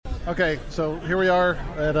Okay, so here we are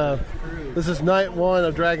at this is night one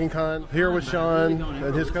of DragonCon. Here with Sean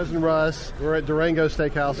and his cousin Russ. We're at Durango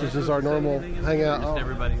Steakhouse, which is our normal hangout. Just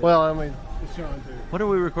everybody. Well, I mean, it's Sean too. What are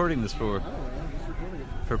we recording this for?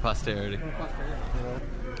 For posterity.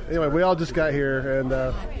 Anyway, we all just got here, and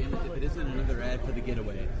If it isn't another ad for The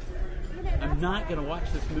Getaway, I'm not going to watch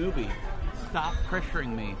this movie. Stop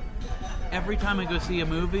pressuring me. Every time I go see a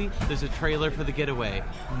movie, there's a trailer for The Getaway.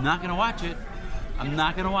 I'm not going to watch it. I'm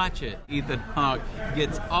not going to watch it. Ethan Hawke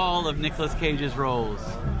gets all of Nicolas Cage's roles.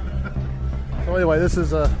 so anyway, this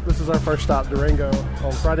is our first stop, Durango,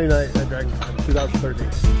 on Friday night at DragonCon 2013.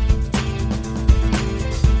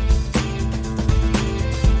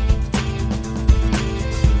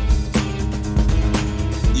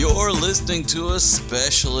 You're listening to a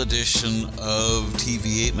special edition of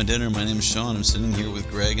TV Ate My Dinner. My name is Sean. I'm sitting here with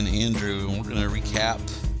Greg and Andrew, and we're going to recap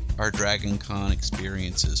our DragonCon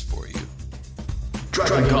experiences for you.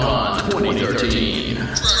 DragonCon 2013.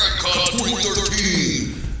 DragonCon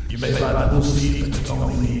 2013! You may find the seat, but it's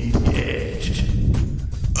only the edge.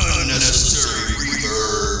 Unnecessary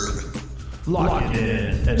reverb. Lock it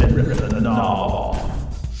in and then rip the knob off.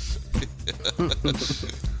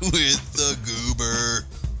 With the goober.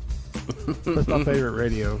 That's my favorite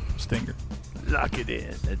radio stinger. Lock it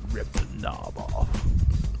in and rip the knob off.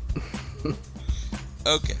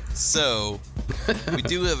 Okay, so we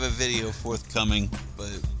do have a video forthcoming, but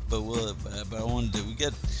I wanted to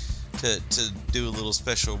to do a little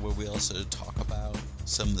special where we also talk about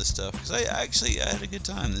some of the stuff, because I had a good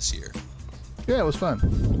time this year. Yeah, it was fun.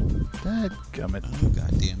 Dadgummit. Oh,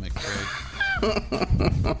 God damn it, Craig.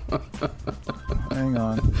 Hang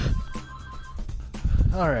on.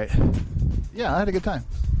 All right. Yeah, I had a good time.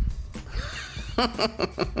 Oh,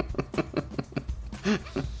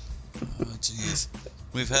 jeez.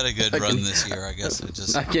 We've had a good run this year, I guess.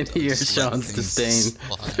 I can hear Sean's disdain.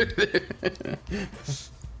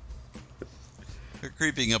 We're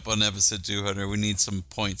creeping up on episode 200. We need some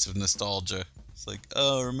points of nostalgia. It's like,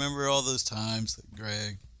 oh, remember all those times that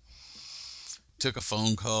Greg took a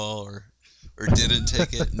phone call or didn't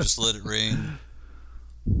take it and just let it ring?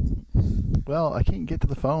 Well, I can't get to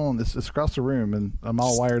the phone. It's across the room, and I'm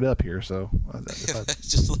all wired up here, so...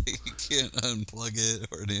 Just like you can't unplug it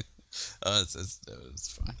or anything.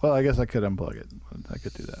 It's fine. Well, I guess I could unplug it. I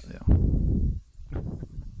could do that, yeah.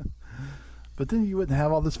 But then you wouldn't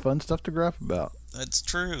have all this fun stuff to grab about. That's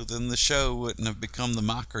true. Then the show wouldn't have become the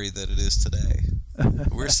mockery that it is today.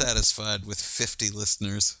 We're satisfied with 50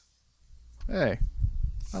 listeners. Hey,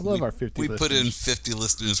 I love our 50 listeners. We put in 50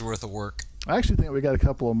 listeners worth of work. I actually think we got a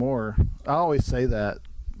couple of more. I always say that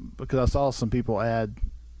because I saw some people add,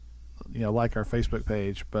 like our Facebook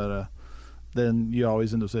page, but then you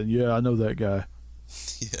always end up saying, yeah, I know that guy.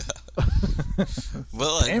 Yeah.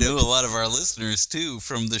 Well, I know a lot of our listeners, too,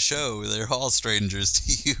 from the show. They're all strangers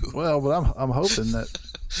to you. Well, but I'm hoping that...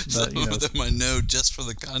 Some of them I know just for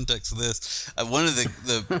the context of this. One of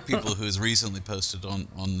the people who's recently posted on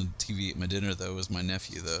the TV at my dinner, though, was my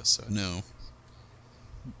nephew, though, so I know.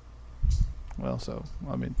 Well, so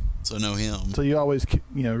I know him. So you always,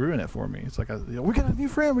 ruin it for me. It's like, we got a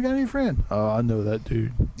new friend. Oh, I know that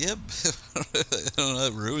dude. Yep. I don't know,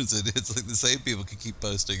 that ruins it. It's like the same people can keep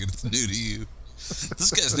posting and it's new to you.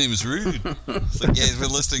 This guy's name is Rude. It's like, yeah, he's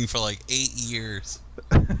been listening for like 8 years.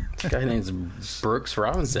 This guy name's Brooks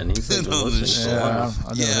Robinson. He's been listening for a while.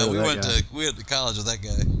 Yeah, we went to college with that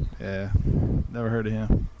guy. Yeah, never heard of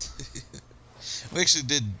him. We actually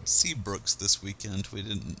did see Brooks this weekend. We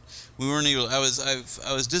weren't able. I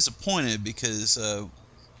was disappointed because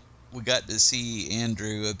we got to see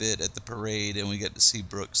Andrew a bit at the parade, and we got to see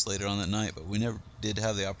Brooks later on that night. But we never did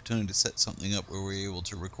have the opportunity to set something up where we were able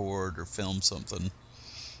to record or film something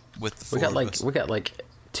with the four of us. We got like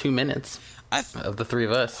 2 minutes of the three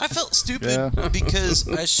of us. I felt stupid because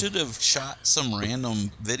I should have shot some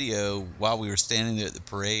random video while we were standing there at the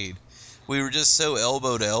parade. We were just so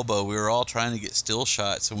elbow to elbow. We were all trying to get still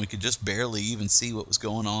shots, and we could just barely even see what was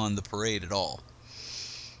going on in the parade at all.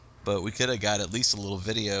 But we could have got at least a little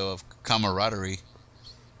video of camaraderie.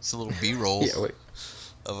 Just a little B-roll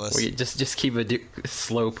of us. We just keep a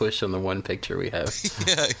slow push on the one picture we have.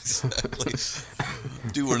 Yeah, exactly.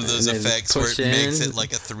 Do one of those effects where it makes it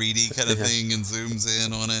like a 3D kind of thing and zooms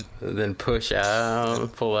in on it. And then push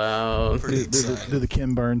out, pull out. Do the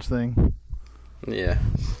Ken Burns thing. Yeah.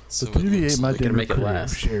 So the TVA My Dinner crew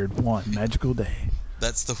shared one magical day.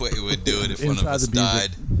 That's the way we'd do it if one of us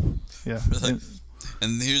died. Yeah.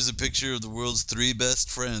 And here's a picture of the world's 3 best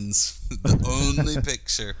friends. The only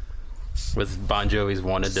picture. With Bon Jovi's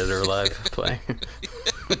Wanted Dead or Alive playing.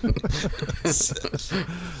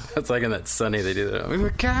 That's like in that Sunny, they do that. I'm a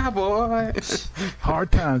cowboy.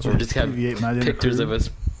 Hard times. Or just have Deviate my pictures crew. of us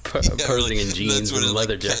posing in jeans that's when and it,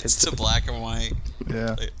 leather like, cuts jackets. to black and white.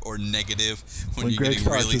 Yeah. Or negative when you're Greg getting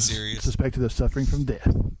Starks really is serious. suspected of suffering from death.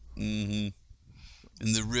 Mm-hmm.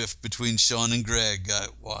 And the rift between Sean and Greg got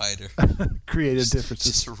wider. Creative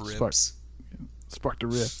differences. Just rips. Sparked a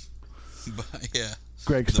rift. But, yeah.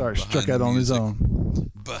 Greg The Starks struck out on his behind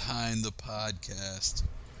own. Behind the podcast.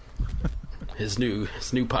 His new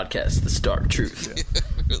podcast, The Stark Truth. Yeah.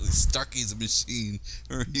 Really, Starkey's Machine.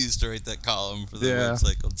 Or he used to write that column for the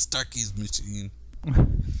website called Starkey's Machine.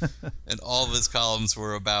 And all of his columns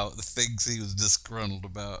were about the things he was disgruntled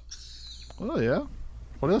about. Oh, yeah.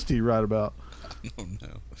 What else do you write about? I don't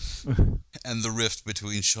know. And the rift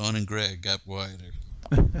between Sean and Greg got wider.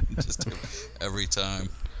 Just every time.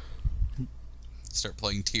 Start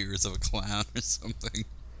playing Tears of a Clown or something.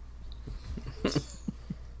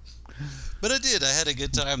 But I did. I had a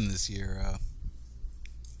good time this year.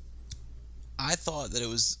 I thought that it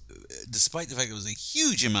was, despite the fact it was a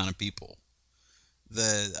huge amount of people,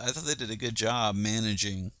 that I thought they did a good job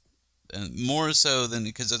managing, and more so than,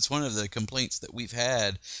 because that's one of the complaints that we've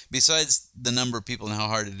had, besides the number of people and how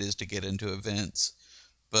hard it is to get into events.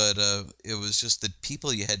 But it was just the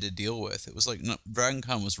people you had to deal with. It was like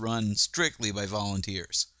DragonCon was run strictly by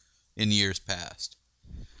volunteers in years past.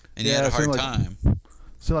 And you had a hard time.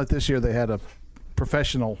 So like this year they had a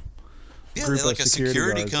professional Yeah, group they had like of a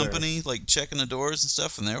security guards company, like checking the doors and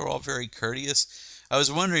stuff, and they were all very courteous. I was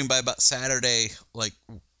wondering by about Saturday, like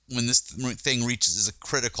when this thing reaches a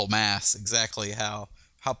critical mass, exactly how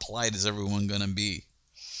polite is everyone going to be.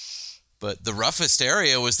 But the roughest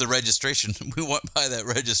area was the registration. We went by that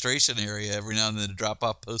registration area every now and then to drop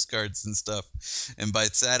off postcards and stuff. And by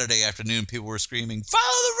Saturday afternoon, people were screaming, "Follow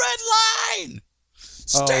the red line!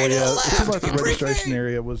 Stay to the It left! seemed like the Keep registration breathing!"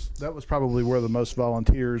 area was probably where the most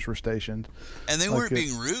volunteers were stationed. And they Like weren't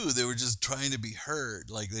being rude. They were just trying to be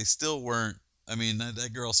heard. Like, they still weren't. I mean,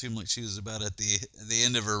 that girl seemed like she was about at the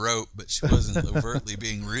end of her rope, but she wasn't overtly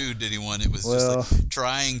being rude to anyone. It was just like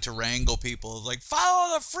trying to wrangle people. It was like,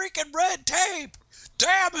 follow the freaking red tape!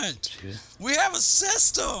 Damn it! We have a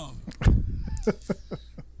system!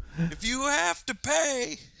 If you have to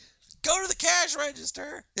pay, go to the cash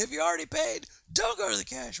register. If you already paid, don't go to the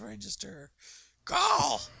cash register.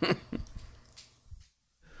 Call!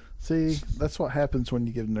 See, that's what happens when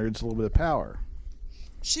you give nerds a little bit of power.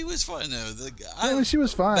 She was fine though. I mean, she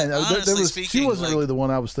was fine. Honestly speaking, she wasn't like, really the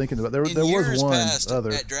one I was thinking about. There was one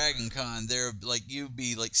other at DragonCon. There, like, you'd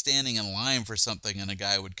be like standing in line for something, and a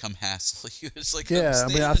guy would come hassle you. It's like, yeah.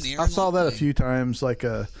 I mean, I saw that a few times, like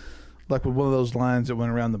with one of those lines that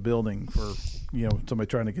went around the building for somebody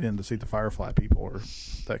trying to get in to see the Firefly people or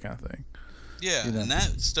that kind of thing. Yeah, and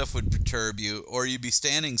that stuff would perturb you, or you'd be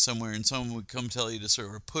standing somewhere and someone would come tell you to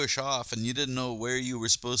sort of push off, and you didn't know where you were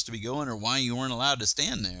supposed to be going or why you weren't allowed to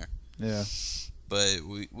stand there. Yeah. But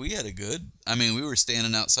we had a good. I mean, we were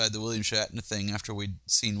standing outside the William Shatner thing after we'd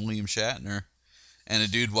seen William Shatner, and a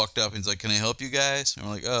dude walked up and he's like, "Can I help you guys?" And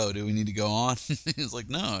we're like, "Oh, do we need to go on?" He's like,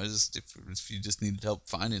 "No, if you just needed help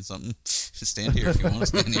finding something, just stand here if you want to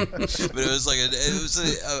stand here." But it was like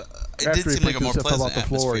it did seem like a more pleasant off the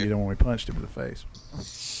atmosphere. floor, you know, when we punched him in the face.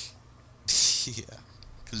 Yeah,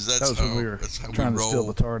 because that was when we were trying to steal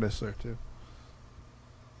the TARDIS there too.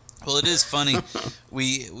 Well, it is funny.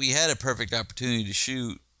 we had a perfect opportunity to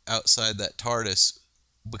shoot outside that TARDIS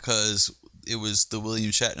because it was the William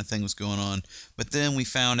Shatner thing was going on. But then we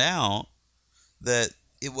found out that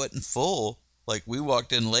it wasn't full. Like, we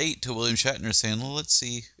walked in late to William Shatner saying, "Well, let's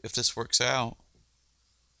see if this works out."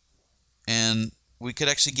 And we could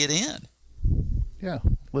actually get in. Yeah,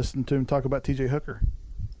 listen to him talk about T.J. Hooker.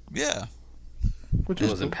 Yeah. Which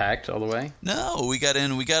was it packed all the way? No, we got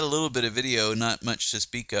in. We got a little bit of video, not much to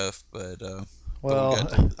speak of, but well,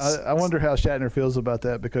 I wonder how Shatner feels about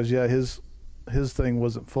that because his thing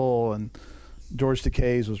wasn't full and George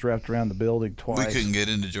Takei's was wrapped around the building twice. We couldn't get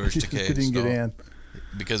into George Takei. Couldn't get in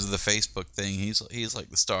because of the Facebook thing. He's like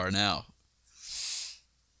the star now,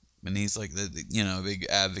 and he's like the big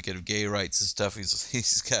advocate of gay rights and stuff.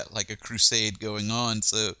 He's got like a crusade going on.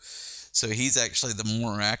 So he's actually the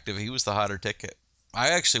more active. He was the hotter ticket.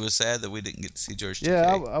 I actually was sad that we didn't get to see George Takei.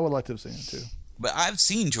 Yeah, I would like to have seen him too. But I've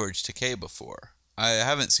seen George Takei before. I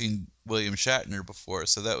haven't seen William Shatner before,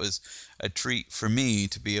 so that was a treat for me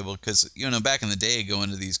to be able, because back in the day going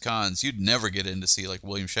to these cons, you'd never get in to see like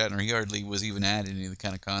William Shatner. He hardly was even at any of the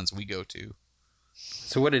kind of cons we go to.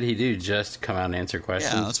 So what did he do? Just come out and answer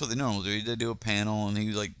questions? Yeah, that's what they normally do. They do a panel, and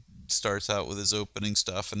he like starts out with his opening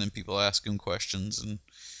stuff, and then people ask him questions, and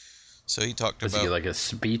so he talked about. Was he like a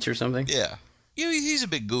speech or something? Yeah. he's a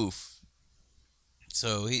big goof.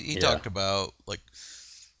 So he talked about like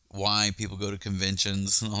why people go to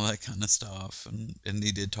conventions and all that kind of stuff, and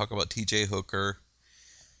he did talk about T.J. Hooker,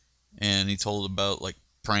 and he told about like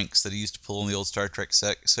pranks that he used to pull on the old Star Trek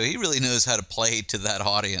set. So he really knows how to play to that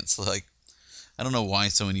audience. Like, I don't know why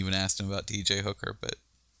someone even asked him about T.J. Hooker, but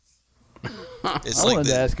I wanted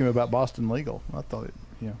to ask him about Boston Legal. I thought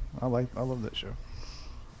I love that show.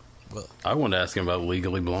 Well, I wanted to ask him about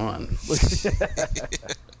Legally Blonde.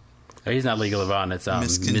 Oh, he's not Legally Blonde. It's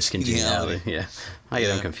Miscongeniality. Yeah, I get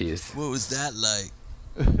them confused. What was that like?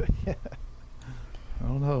 I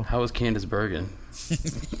don't know. How was Candace Bergen?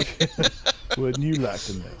 Wouldn't you like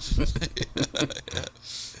to know?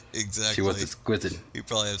 Exactly. She was exquisite. He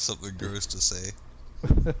probably had something gross to say.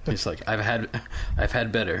 He's like, I've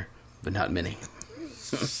had better, but not many.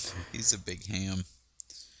 He's a big ham.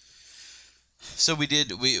 So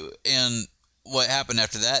and what happened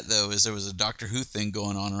after that, though, is there was a Doctor Who thing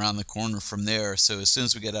going on around the corner from there. So as soon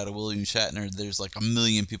as we get out of William Shatner, there's like 1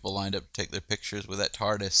 million people lined up to take their pictures with that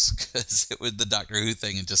TARDIS because it was the Doctor Who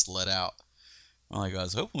thing and just let out. I'm like, I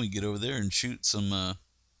was hoping we'd get over there and shoot some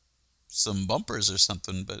bumpers or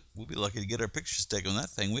something, but we'll be lucky to get our pictures taken on that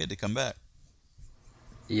thing. We had to come back.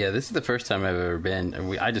 Yeah, this is the first time I've ever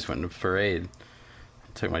been. I just went to a parade.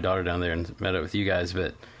 Took my daughter down there and met up with you guys,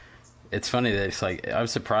 but it's funny that it's like, I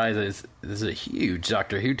was surprised that this is a huge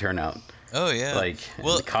Doctor Who turnout. Oh, yeah. Like,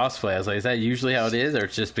 the cosplay, I was like, is that usually how it is, or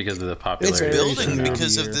it's just because of the popularity? It's building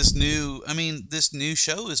because of this new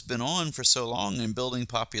show has been on for so long and building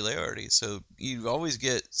popularity. So you always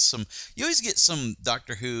get some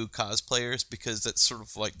Doctor Who cosplayers because that's sort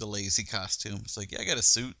of like the lazy costume. It's like, yeah, I got a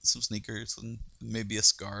suit, some sneakers, and maybe a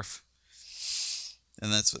scarf.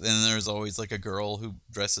 And there's always like a girl who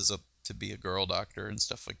dresses up to be a girl doctor and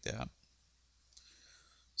stuff like that.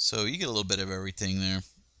 So you get a little bit of everything there.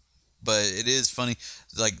 But it is funny,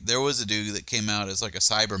 like, there was a dude that came out as like a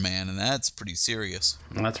Cyberman, and that's pretty serious.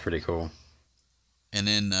 Well, that's pretty cool. And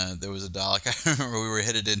then there was a Dalek I remember we were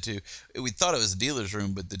headed into. We thought it was a dealer's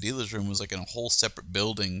room, but the dealer's room was like in a whole separate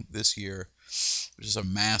building this year, which is a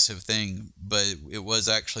massive thing. But it was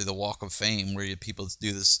actually the Walk of Fame where people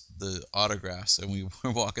do the autographs, and we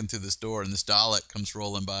were walking through this door, and this Dalek comes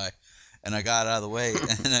rolling by. And I got out of the way,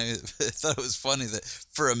 and I thought it was funny that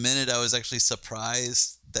for a minute I was actually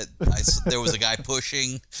surprised that there was a guy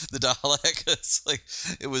pushing the Dalek. It's like,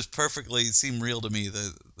 it was it seemed real to me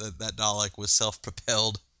that Dalek was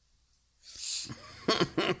self-propelled.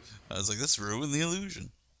 I was like, this ruined the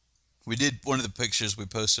illusion. We did, one of the pictures we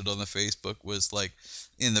posted on the Facebook was like,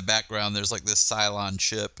 in the background there's like this Cylon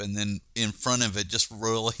ship, and then in front of it, just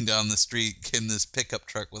rolling down the street, came this pickup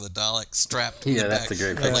truck with a Dalek strapped in the back. That's a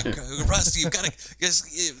great picture. Like, Rusty, you've got to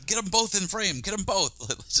just get them both in frame, get them both.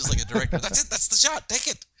 Just like a director, that's it, that's the shot, take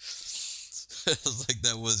it. I was like,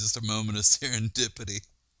 that was just a moment of serendipity.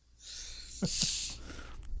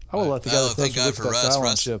 I would let the guy thank God for Russ.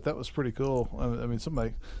 Cylon ship. That was pretty cool. I mean, it's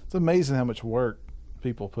amazing how much work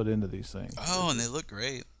people put into these things. Oh, and they look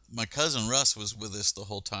great. My cousin Russ was with us the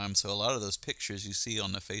whole time, so a lot of those pictures you see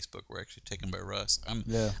on the Facebook were actually taken by Russ. I'm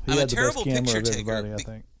a terrible picture taker. I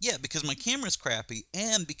think. Yeah, because my camera's crappy,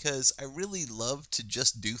 and because I really love to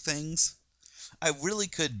just do things. I really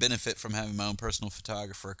could benefit from having my own personal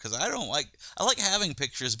photographer, because I like having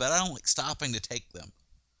pictures, but I don't like stopping to take them.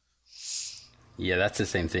 Yeah, that's the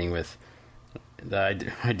same thing with. I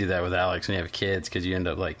do that with Alex when you have kids, because you end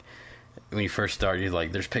up like, when you first start, you're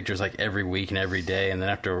like, there's pictures like every week and every day, and then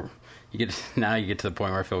after you get to the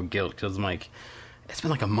point where I feel guilt, because I'm like, it's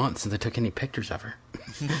been like a month since I took any pictures of her.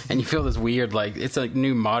 And you feel this weird, like, it's a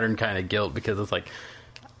new modern kind of guilt, because it's like,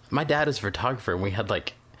 my dad is a photographer, and we had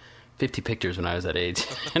like 50 pictures when I was that age,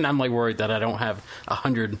 and I'm like worried that I don't have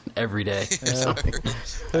 100 every day. Yeah. It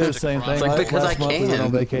was the same thing. Like, because last month I we went can.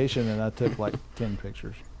 on vacation, and I took like 10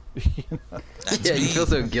 pictures. That's Yeah, me. you feel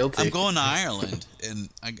so guilty. I'm going to Ireland, and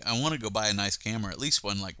I want to go buy a nice camera, at least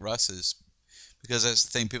one like Russ's, because that's the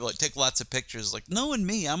thing. People like take lots of pictures. Like, knowing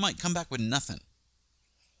me, I might come back with nothing,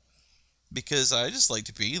 because I just like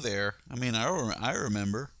to be there. I mean, I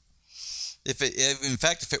remember. If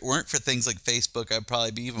it weren't for things like Facebook, I'd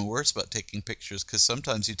probably be even worse about taking pictures, because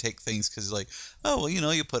sometimes you take things because like, oh, well,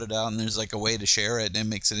 you put it out and there's like a way to share it and it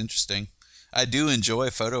makes it interesting. I do enjoy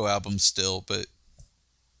photo albums still, but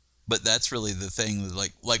that's really the thing.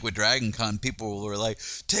 Like with DragonCon, people were like,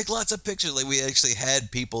 take lots of pictures. Like, we actually had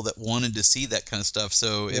people that wanted to see that kind of stuff,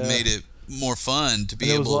 so it made it more fun to be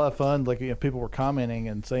and it able. was a lot of fun. Like people were commenting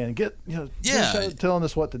and saying, telling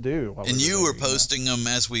us what to do. And you were posting them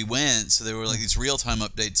as we went, so there were like these real-time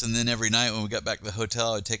updates. And then every night when we got back to the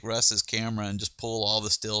hotel, I'd take Russ's camera and just pull all the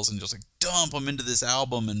stills and just like dump them into this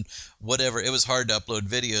album and whatever. It was hard to upload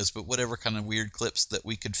videos, but whatever kind of weird clips that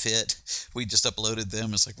we could fit, we just uploaded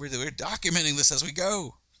them. It's like we're documenting this as we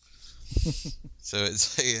go. So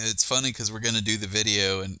it's funny because we're gonna do the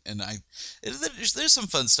video, and there's some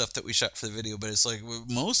fun stuff that we shot for the video, but it's like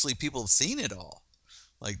mostly people have seen it all.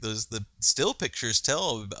 Like the still pictures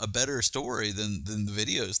tell a better story than the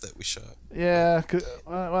videos that we shot. Yeah,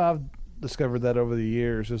 well, I've discovered that over the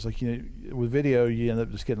years. It's like, with video you end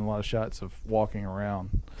up just getting a lot of shots of walking around.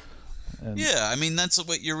 And yeah, I mean that's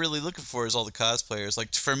what you're really looking for is all the cosplayers.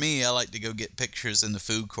 Like for me, I like to go get pictures in the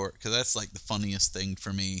food court because that's like the funniest thing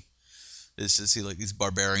for me. Is to see like these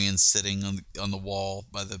barbarians sitting on the wall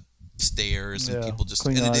by the stairs and people just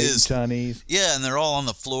Klingon, and it is Chinese. Yeah, and they're all on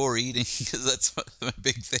the floor eating because that's my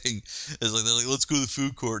big thing. Is like they're like, let's go to the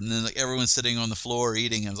food court, and then like everyone's sitting on the floor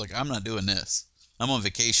eating. I was like, I'm not doing this. I'm on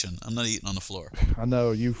vacation. I'm not eating on the floor. I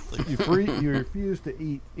know you refuse to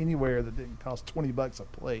eat anywhere that didn't cost $20 a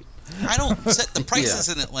plate. I don't set the prices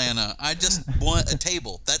in Atlanta. I just want a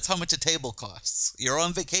table. That's how much a table costs. You're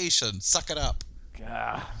on vacation. Suck it up.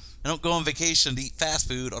 God. I don't go on vacation to eat fast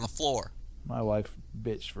food on a floor. My wife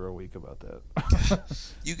bitched for a week about that.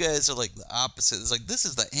 You guys are like the opposite. It's like this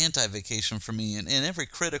is the anti-vacation for me in every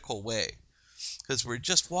critical way. Because we're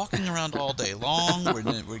just walking around all day long.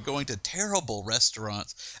 We're going to terrible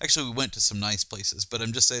restaurants. Actually, we went to some nice places. But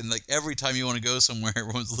I'm just saying, like, every time you want to go somewhere,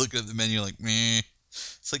 everyone's looking at the menu like, meh.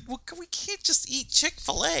 It's like, well, we can't just eat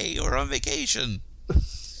Chick-fil-A or on vacation.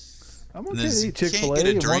 I'm okay to eat Chick-fil-A. Can't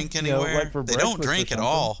get a drink anywhere. Like they don't drink at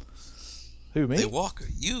all. Who, me? They walk.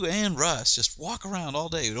 You and Russ just walk around all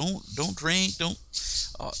day. Don't drink. Don't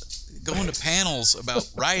go into panels about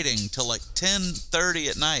writing till like 10:30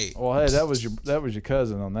 at night. Well, hey, that was your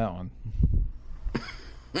cousin on that one.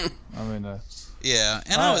 I mean, yeah,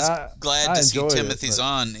 and I was glad to see Timothy's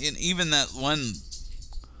on, and even that one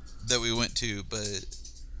that we went to, but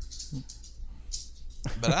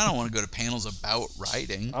I don't want to go to panels about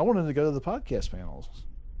writing. I wanted to go to the podcast panels.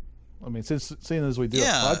 I mean, seeing as we do a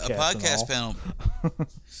podcast panel.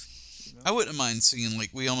 I wouldn't mind seeing, like,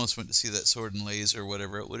 we almost went to see that Sword and Laser or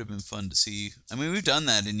whatever. It would have been fun to see. I mean, we've done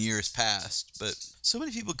that in years past, but so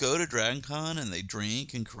many people go to DragonCon and they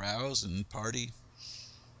drink and carouse and party.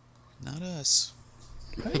 Not us.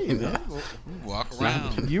 Hey, man. We walk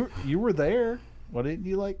around. You were there. Why didn't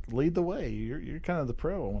you, like, lead the way? You're kind of the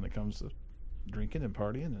pro when it comes to drinking and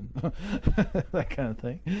partying and that kind of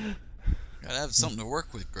thing. Gotta have something to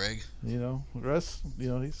work with, Greg. Russ,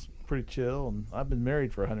 he's pretty chill, and I've been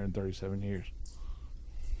married for 137 years.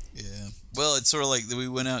 Yeah. Well, it's sort of like we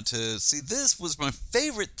went out to see. This was my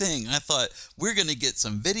favorite thing. I thought we're gonna get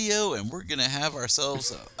some video, and we're gonna have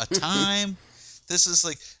ourselves a time. This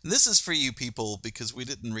is for you people because we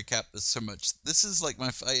didn't recap this so much. This is like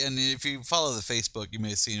and if you follow the Facebook, you may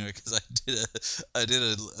have seen it because I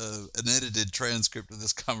did an edited transcript of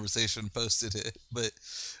this conversation, posted it. But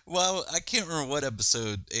I can't remember what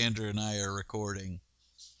episode Andrew and I are recording.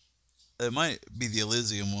 It might be the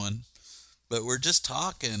Elysium one, but we're just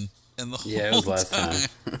talking, and the whole it was last time.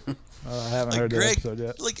 I haven't heard that episode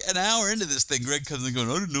yet. Like an hour into this thing, Greg comes in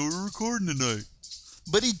going, "I didn't know we were recording tonight,"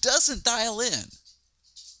 but he doesn't dial in.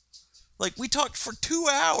 Like, we talked for 2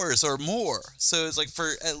 hours or more. So it's like for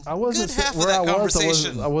a good half of that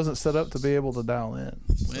conversation. I wasn't set up to be able to dial in.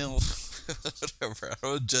 So. Well, whatever. I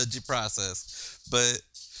don't judge your process. But,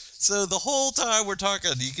 so the whole time we're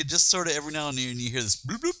talking, you could just sort of every now and then you hear this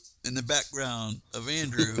bloop bloop in the background of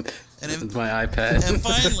Andrew. And it's my iPad. And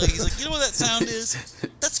finally, he's like, you know what that sound is?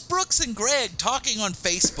 That's Brooks and Greg talking on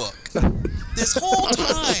Facebook. This whole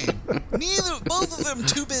time, both of them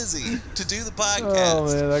too busy to do the podcast. Oh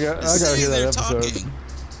man, I got to hear that episode. Talking.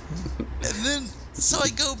 And then, so I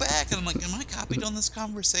go back and I'm like, am I copied on this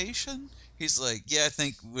conversation? He's like, yeah, I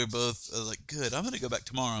think we're both. I was like, good. I'm gonna go back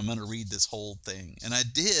tomorrow. I'm gonna read this whole thing, and I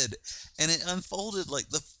did, and it unfolded like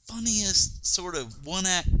the funniest sort of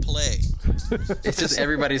one-act play. It's just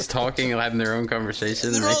everybody's talking and having their own conversation.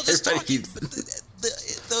 And they're all just talking. Keeps...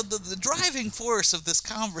 The driving force of this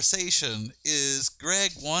conversation is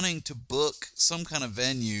Greg wanting to book some kind of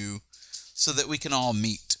venue so that we can all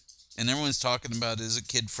meet. And everyone's talking about, is it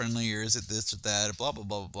kid friendly or is it this or that, blah, blah,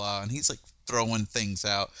 blah, blah, blah. And he's like throwing things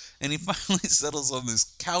out. And he finally settles on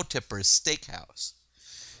this Cow Tipper's Steakhouse.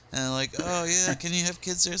 And they're like, oh yeah, can you have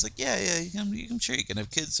kids there? It's like, yeah, sure you can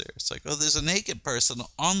have kids there. It's like, oh, there's a naked person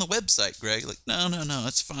on the website, Greg. Like, no,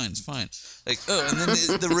 it's fine. Like, oh, and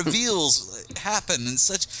then the reveals happen in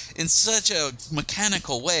such a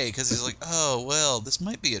mechanical way because he's like, oh well, this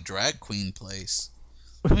might be a drag queen place.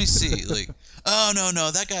 Let me see. Like, oh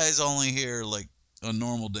no, that guy's only here like on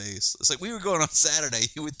normal days. It's like we were going on Saturday.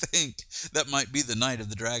 You would think that might be the night of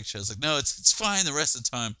the drag show. It's like, no, it's fine the rest of the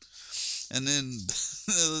time. And then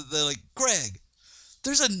they're like, Greg,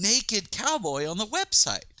 there's a naked cowboy on the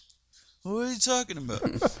website. What are you talking about?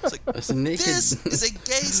 It's like, this is a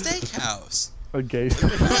gay steakhouse. A gay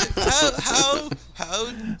How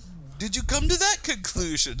did you come to that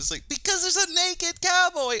conclusion? It's like, because there's a naked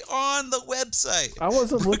cowboy on the website. I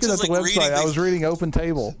wasn't looking at the website. I was reading Open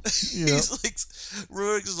Table. He's like,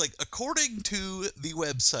 Rourke is like, according to the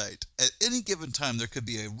website, at any given time there could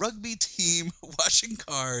be a rugby team washing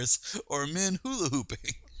cars or men hula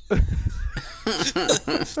hooping.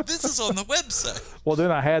 This is on the website. Well,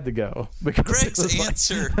 then I had to go. Greg's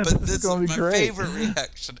answer, like, but this is my great. favorite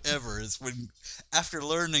reaction ever is when, after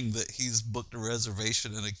learning that he's booked a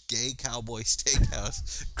reservation in a gay cowboy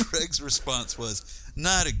steakhouse, Greg's response was,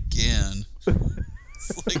 "Not again."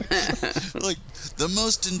 like the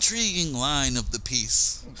most intriguing line of the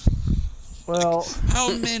piece. Well, like,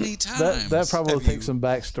 how many times? That probably will take some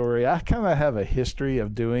backstory. I kind of have a history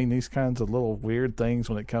of doing these kinds of little weird things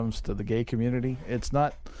when it comes to the gay community. It's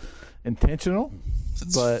not intentional,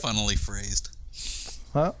 but funnily phrased.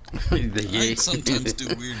 Huh? I sometimes do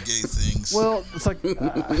weird gay things. Well, it's like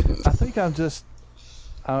I think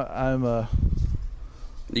I'm a.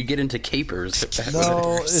 You get into capers.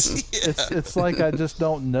 No, it's like I just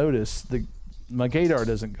don't notice my gaydar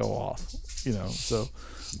doesn't go off, so.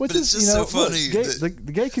 Which is, so funny. The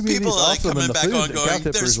gay community is awesome, and the food at Cow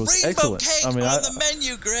Tippers was excellent. I mean, on the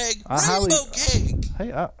menu, Greg. Rainbow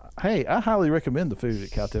cake. Hey, I highly recommend the food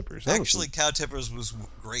at Cow Tippers. Actually, Cow Tippers was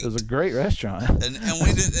great. It was a great restaurant, and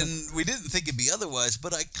we didn't think it'd be otherwise.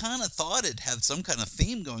 But I kind of thought it had some kind of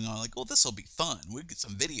theme going on. Like, this will be fun. We'll get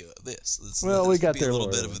some video of this. We got there a little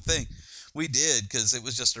bit of a thing. We did, because it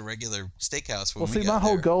was just a regular steakhouse. My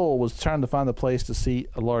whole goal was trying to find a place to seat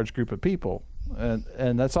a large group of people.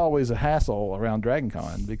 And that's always a hassle around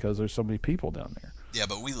DragonCon because there's so many people down there. Yeah,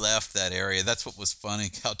 but we left that area. That's what was funny.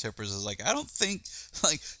 Cow Tippers is like, I don't think,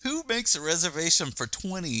 who makes a reservation for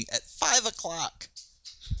 20 at 5 o'clock?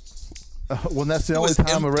 When that's the only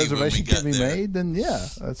time a reservation can be made, then yeah,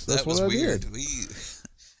 that's what I weird. did.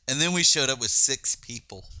 And then we showed up with 6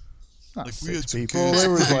 people. Not 6 people. There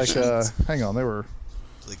was hang on, there were.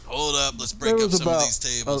 Like, hold up, let's break up some of these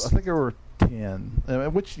tables. I think there were 10,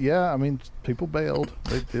 which people bailed.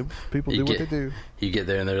 People do what they do. You get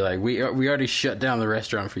there and they're like, we already shut down the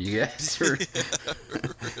restaurant for you guys. Really?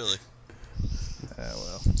 Yeah,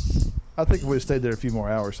 well, I think if we had stayed there a few more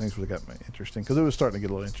hours, things would have got interesting because it was starting to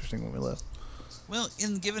get a little interesting when we left. Well,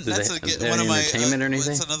 that's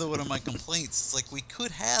another one of my complaints. It's like we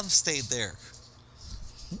could have stayed there,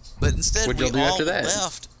 but instead we all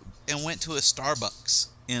left and went to a Starbucks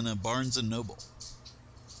in a Barnes and Noble.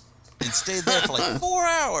 And stayed there for 4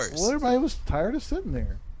 hours. Well, everybody was tired of sitting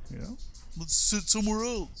there, Let's sit somewhere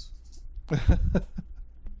else.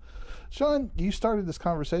 Sean, you started this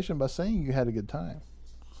conversation by saying you had a good time.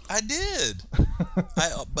 I did.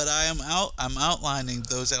 But I'm outlining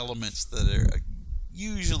those elements that are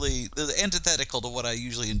usually antithetical to what I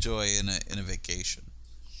usually enjoy in a vacation.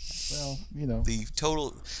 Well, the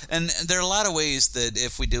total, and there are a lot of ways that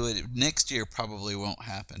if we do it next year, probably won't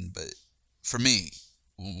happen. But for me.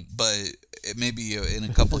 But it may be in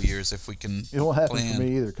a couple of years if we can. It won't happen for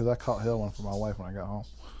me either because I caught hell for my wife when I got home.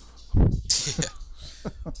 Yeah.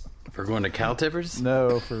 For going to Cow Tippers?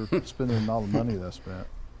 No, for spending all the money that I spent.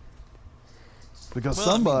 Because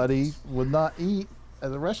somebody would not eat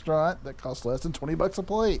at a restaurant that costs less than $20 a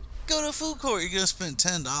plate. Go to a food court. You're gonna spend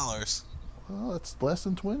 $10. Well, it's less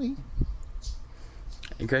than 20.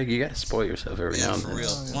 And Greg, you got to spoil yourself every now and then. For real.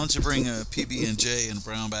 Why don't you bring a PB&J in a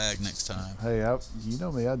brown bag next time? Hey, you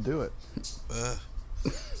know me, I'd do it.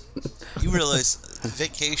 You realize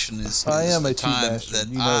vacation is I am a a time that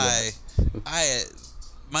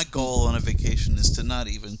my goal on a vacation is to not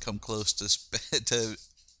even come close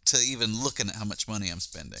to even looking at how much money I'm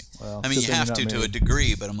spending. Well, I mean, you have to a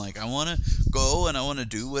degree, but I'm like, I want to go and I want to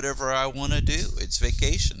do whatever I want to do. It's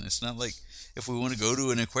vacation. It's not like if we want to go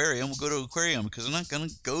to an aquarium, we'll go to an aquarium because I'm not going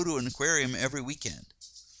to go to an aquarium every weekend.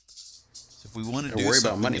 So if we want to worry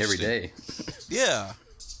about money every day. Yeah.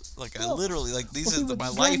 I literally my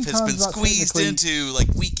life has been squeezed into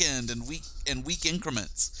weekend and week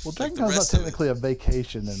increments. Well, DragonCon's not technically a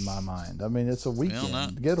vacation in my mind. I mean, it's a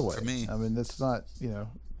weekend getaway. For me. I mean, it's not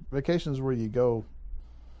Vacations where you go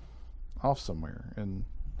off somewhere and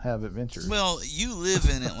have adventures. Well, you live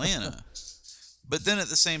in Atlanta, but then at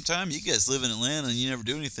the same time, you guys live in Atlanta and you never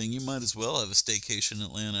do anything. You might as well have a staycation in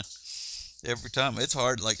Atlanta every time. It's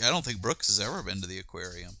hard. Like, I don't think Brooks has ever been to the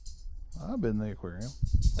aquarium. I've been to the aquarium.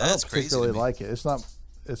 That's I don't crazy. particularly like it. It's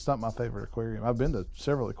not my favorite aquarium. I've been to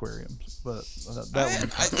several aquariums, but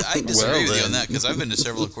I disagree with you on that because I've been to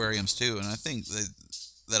several aquariums too, and I think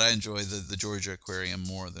that I enjoy the Georgia aquarium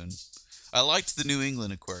more than I liked the New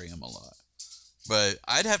England aquarium a lot. But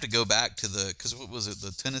I'd have to go back to because what was it,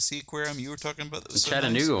 the Tennessee aquarium you were talking about? That was the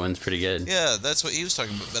Chattanooga one's pretty good. Yeah, that's what he was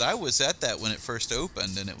talking about. But I was at that when it first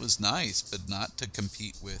opened, and it was nice, but not to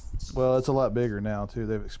compete with. Well, it's a lot bigger now too.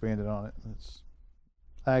 They've expanded on it. It's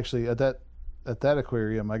actually at that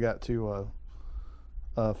aquarium I got to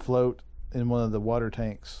float in one of the water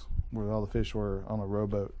tanks where all the fish were on a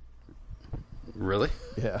rowboat. Really?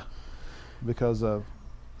 Yeah, because of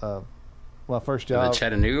my first job. The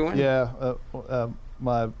Chattanooga one? Yeah,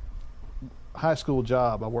 my high school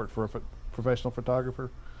job, I worked for a professional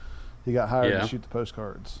photographer. He got hired to shoot the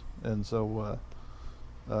postcards, and so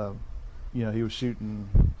he was shooting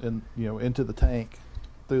into the tank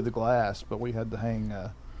through the glass, but we had to hang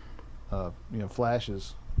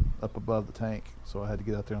flashes up above the tank, so I had to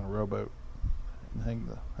get out there on a rowboat and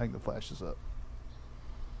hang the flashes up.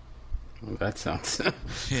 Well, that sounds That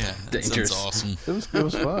dangerous. sounds awesome. It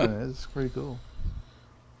was fun. It was pretty cool.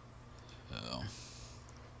 Oh.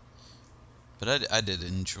 But I did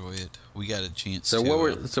enjoy it. We got a chance. So what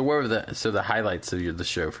were the highlights of the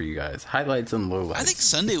show for you guys? Highlights and lowlights. I think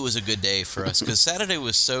Sunday was a good day for us because Saturday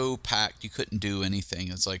was so packed you couldn't do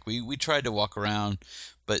anything. It's like we tried to walk around,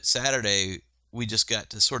 but Saturday we just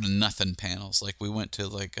got to sort of nothing panels. Like we went to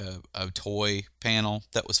like a toy panel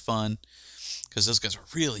that was fun because those guys are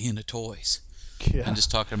really into toys. Yeah. And just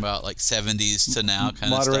talking about like 70s to now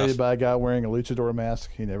kind of stuff. Moderated by a guy wearing a luchador mask.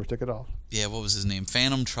 He never took it off. Yeah, what was his name?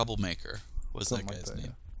 Phantom Troublemaker was Something that guy's like that,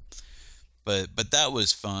 name. Yeah. But that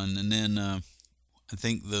was fun. And then I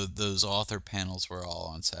think those author panels were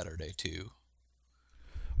all on Saturday too.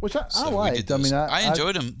 Which I liked. I mean, I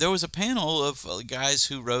enjoyed them. There was a panel of guys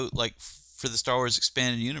who wrote like for the Star Wars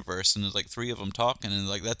Expanded Universe, and there's like 3 of them talking, and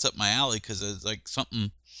like that's up my alley because it's like something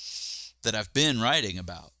that I've been writing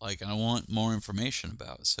about, like, and I want more information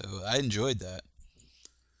about. So I enjoyed that,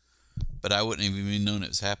 but I wouldn't even known it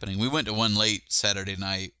was happening. We went to one late Saturday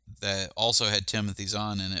night that also had Timothy's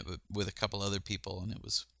on in it with a couple other people, and it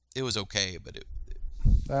was okay, but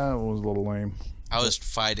that was a little lame. I was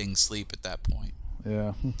fighting sleep at that point.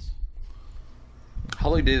 Yeah. How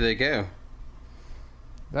late did they go?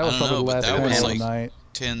 That was probably the last that panel was of like the night.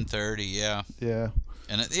 10:30, yeah. Yeah.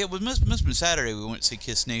 And it must have been Saturday we went to see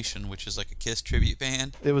Kiss Nation, which is like a Kiss tribute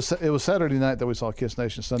band. It was Saturday night that we saw Kiss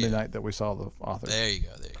Nation. Sunday night that we saw the authors. There you go.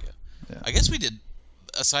 Yeah. I guess we did,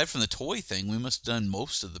 aside from the toy thing, we must have done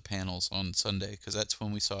most of the panels on Sunday because that's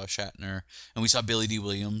when we saw Shatner and we saw Billy D.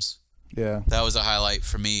 Williams. Yeah. That was a highlight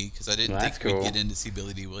for me because I didn't think cool. we'd get in to see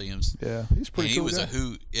Billy D. Williams. Yeah, he's pretty cool. He was guy. a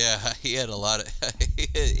hoot. Yeah, he had a lot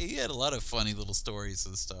of funny little stories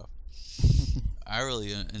and stuff. I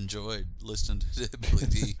really enjoyed listening to Billy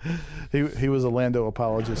D. He was a Lando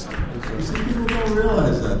apologist. See, people don't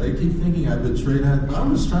realize that. They keep thinking I betrayed him. I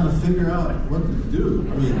was trying to figure out what to do.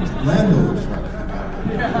 I mean, Lando was trying to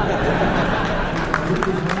figure out what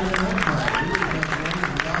to do. He was running Empire. He was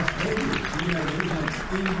like Las Vegas. He was like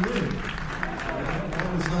Steve Wynn. All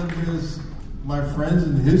of a sudden, there's my friends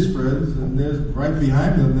and his friends, and there's right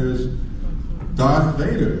behind them, there's Darth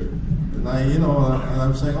Vader. And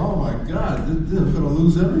I'm saying, oh my God, they're going to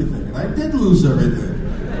lose everything. And I did lose everything.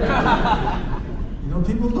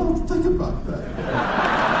 People don't think about that.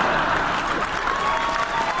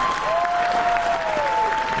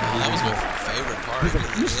 That was my favorite part.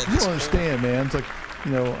 You don't understand, man. It's like,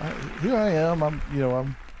 here I am.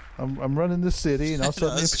 I'm running the city, and all of a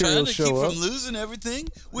sudden the Imperials show up. I was trying to keep from losing everything,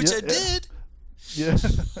 which I did. Yeah.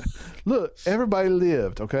 Look, everybody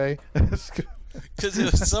lived, okay?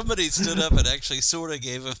 Because somebody stood up and actually sort of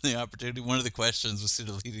gave him the opportunity. One of the questions was sort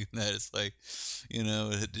of leading that. It's like,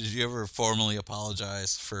 did you ever formally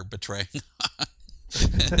apologize for betraying?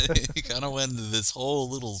 He kind of went into this whole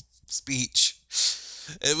little speech.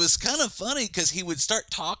 It was kind of funny because he would start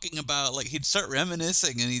talking about, like, he'd start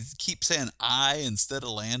reminiscing and he'd keep saying I instead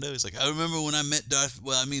of Lando. He's like, I remember when I met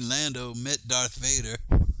Lando met Darth Vader.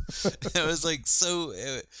 It was like so...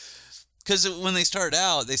 Because when they start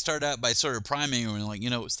out by sort of priming him and like,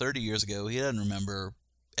 it was 30 years ago. He doesn't remember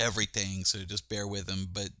everything, so just bear with him.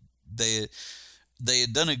 But they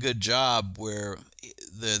had done a good job where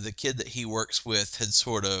the kid that he works with had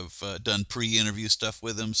sort of done pre-interview stuff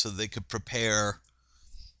with him so they could prepare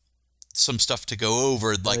some stuff to go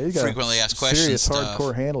over, like he's got frequently asked questions serious stuff.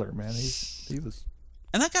 hardcore handler, man. He was.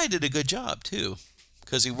 And that guy did a good job too,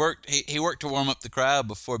 because he worked to warm up the crowd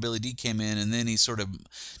before Billy D came in, and then he sort of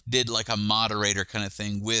did like a moderator kind of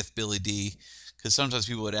thing with Billy D, because sometimes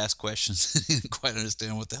people would ask questions and he didn't quite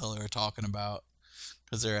understand what the hell they were talking about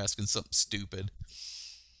because they're asking something stupid.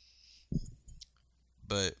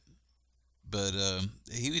 But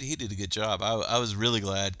he did a good job. I was really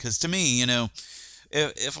glad, because to me, you know,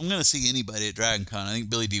 if I'm gonna see anybody at DragonCon, I think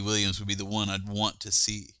Billy D. Williams would be the one I'd want to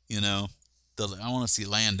see. You know, I want to see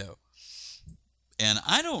Lando. And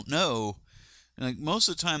I don't know, like most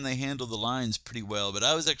of the time they handle the lines pretty well, but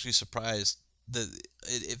I was actually surprised that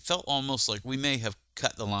it felt almost like we may have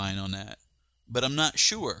cut the line on that. But I'm not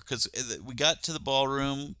sure, because we got to the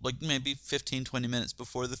ballroom like maybe 15, 20 minutes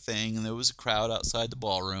before the thing, and there was a crowd outside the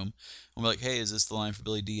ballroom. And we're like, hey, is this the line for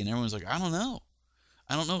Billy D? And everyone's like, I don't know.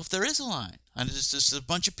 I don't know if there is a line. Just a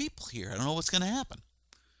bunch of people here. I don't know what's going to happen.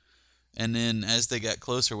 And then as they got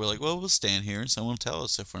closer, we're like, well, we'll stand here, and someone will tell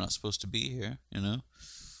us if we're not supposed to be here, you know?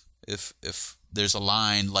 If there's a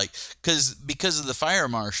line, like, because of the fire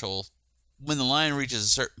marshal, when the line reaches a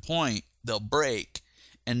certain point, they'll break.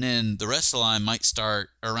 And then the rest of the line might start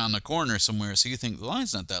around the corner somewhere, so you think the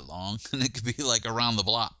line's not that long, and it could be like around the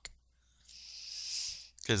block.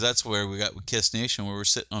 Because that's where we got with Kiss Nation, where we're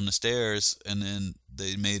sitting on the stairs, and then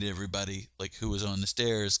they made everybody, like, who was on the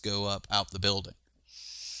stairs go up out the building.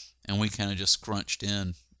 And we kind of just scrunched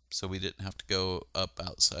in, so we didn't have to go up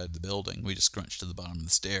outside the building. We just scrunched to the bottom of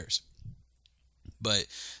the stairs. But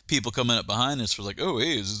people coming up behind us were like, oh,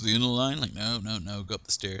 hey, is this the end of the line? Like, no, go up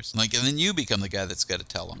the stairs. Like, and then you become the guy that's got to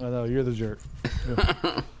tell them. I know, you're the jerk.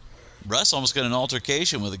 Yeah. Russ almost got an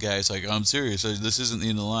altercation with a guy. He's like, I'm serious. This isn't the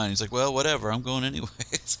end of the line. He's like, well, whatever. I'm going anyway.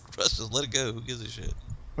 It's like, Russ, just let it go. Who gives a shit?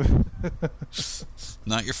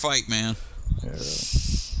 Not your fight, man. Yeah.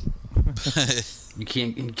 You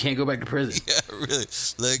can't go back to prison. Yeah, really.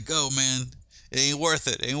 Let it go, man. It ain't worth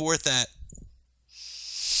it. It ain't worth that.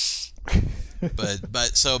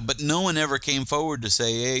 But no one ever came forward to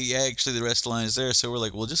say, hey, yeah, actually the rest of the line is there. So we're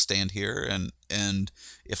like, we'll just stand here, and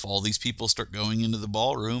if all these people start going into the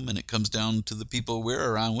ballroom and it comes down to the people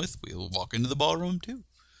we're around with, we'll walk into the ballroom too.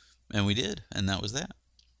 And we did, and that was that.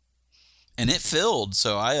 And it filled,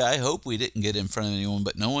 so I hope we didn't get in front of anyone,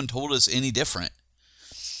 but no one told us any different.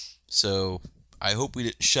 So I hope we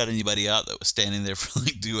didn't shut anybody out that was standing there for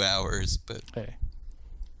like 2 hours. But hey,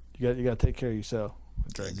 you got to take care of yourself.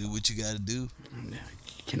 Do what you got to do. You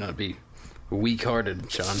cannot be weak-hearted,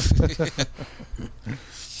 Sean.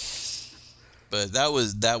 But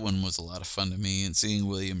that one was a lot of fun to me, and seeing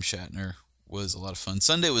William Shatner was a lot of fun.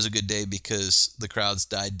 Sunday was a good day because the crowds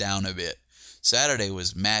died down a bit. Saturday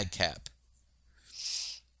was madcap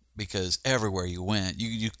because everywhere you went,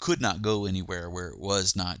 you could not go anywhere where it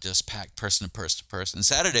was not just packed person to person to person.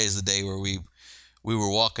 Saturday is the day where we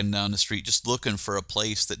were walking down the street just looking for a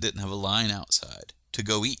place that didn't have a line outside to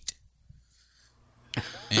go eat.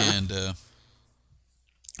 And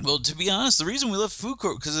well, to be honest, the reason we left food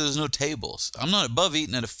court because there's no tables. I'm not above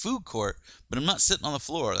eating at a food court, but I'm not sitting on the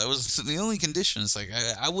floor. That was the only condition. It's like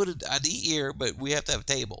I'd eat here, but we have to have a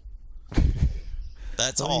table.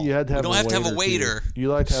 That's all. You had to have we don't have to have a waiter. Too. You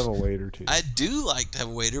like to have a waiter too. I do like to have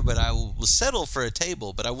a waiter, but I will settle for a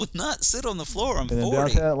table. But I would not sit on the floor. I'm 40. In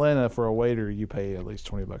downtown Atlanta, for a waiter, you pay at least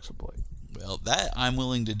 $20 a plate. Well, that I'm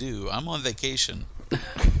willing to do. I'm on vacation.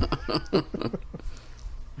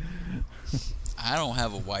 I don't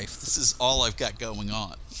have a wife. This is all I've got going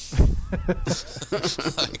on.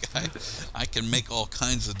 Like I can make all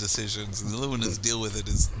kinds of decisions, and the only one that's deal with it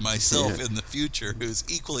is myself in the future, who's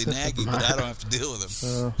equally naggy, but I don't have to deal with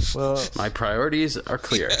him. Well, my priorities are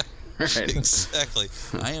clear. Yeah, right. Exactly.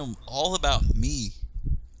 I am all about me.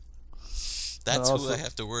 That's also, who I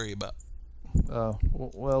have to worry about.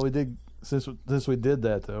 Well, we did since we did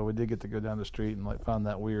that though. We did get to go down the street and like find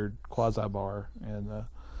that weird quasi bar and.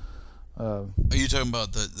 Are you talking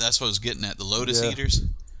about that's what I was getting at, the Lotus Eaters?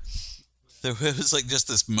 There was like just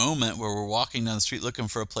this moment where we're walking down the street looking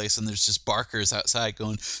for a place, and there's just barkers outside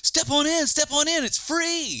going, step on in, it's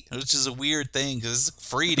free, which is a weird thing because it's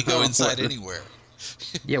free to go inside anywhere.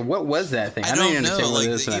 Yeah, what was that thing? I don't even understand know. what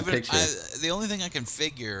it is in that picture. The only thing I can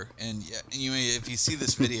figure, and if you see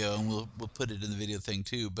this video, and we'll put it in the video thing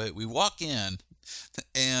too, but we walk in,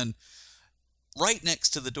 and right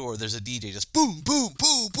next to the door, there's a DJ just boom, boom,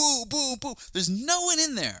 boom, boom, boom, boom. There's no one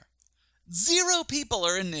in there. 0 people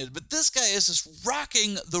are in there, but this guy is just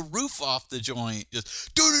rocking the roof off the joint. Just,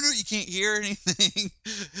 you can't hear anything.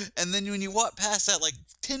 And then when you walk past that, like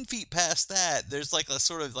 10 feet past that, there's like a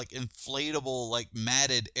sort of like inflatable, like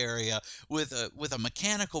matted area with a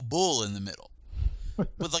mechanical bull in the middle.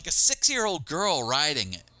 with like a 6-year-old girl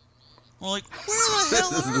riding it. We're like, where the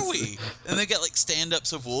hell are we? And they got like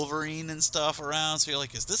stand-ups of Wolverine and stuff around. So you're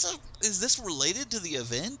like, is this related to the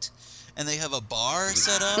event? And they have a bar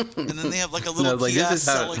set up, and then they have like a little kiosk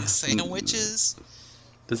selling sandwiches.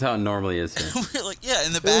 This is how it normally is here. We're like, yeah,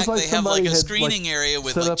 in the back they have like a screening area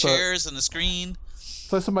with like chairs and a screen.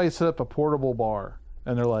 It's like somebody set up a portable bar,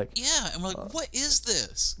 and they're like, yeah, and we're like, what is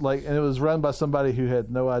this? Like, and it was run by somebody who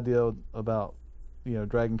had no idea about,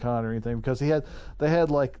 DragonCon or anything, because they had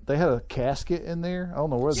a casket in there. I don't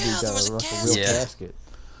know where the dude got a real casket.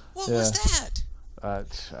 What was that?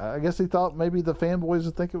 I guess he thought maybe the fanboys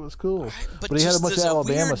would think it was cool, right, but he had a bunch of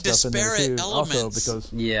Alabama stuff in there too. Also,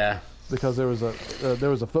 because there was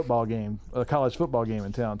a football game, a college football game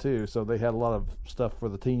in town too, so they had a lot of stuff for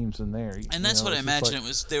the teams in there. And that's what I imagine it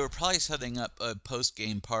was. They were probably setting up a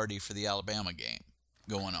post-game party for the Alabama game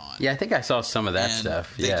going on. Yeah, I think I saw some of that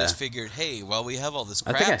stuff. They just figured, hey, while we have all this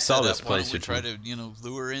crap, I think I saw set this up, why place. don't we try to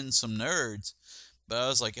lure in some nerds. But I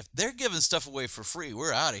was like, if they're giving stuff away for free,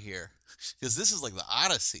 we're out of here. Because this is like the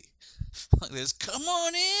Odyssey. Like this, come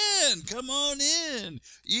on in,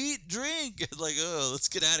 eat, drink. Like, oh, let's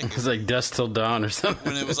get out of here. It's like dusk till dawn or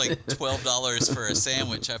something. When it was like $12 for a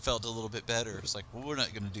sandwich, I felt a little bit better. It's like, well, we're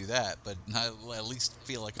not going to do that, but I at least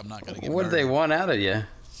feel like I'm not going to get What did they want out of you?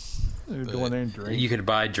 Go in there and drink. You could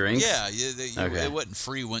buy drinks? Yeah, it wasn't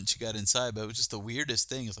free once you got inside, but it was just the weirdest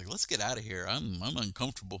thing. It's like, let's get out of here. I'm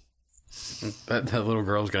uncomfortable. That little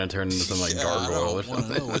girl's going to turn into some gargoyle or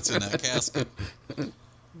something. I don't want to know what's in that casket.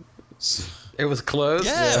 It was closed?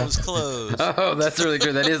 Yeah, it was closed. Oh, that's really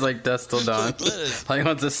good. That is like dusk till dawn. Like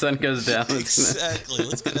once the sun goes down. Exactly.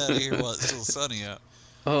 Let's get out of here while it's still sunny out.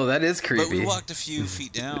 Oh, that is creepy. But we walked a few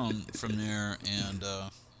feet down from there, and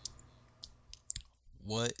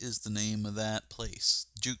what is the name of that place?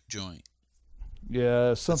 Juke Joint.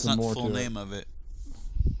 Yeah, something more to it. That's not the full name of it.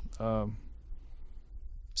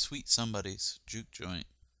 Sweet Somebody's Juke Joint.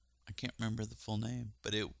 I can't remember the full name,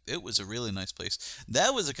 but it was a really nice place.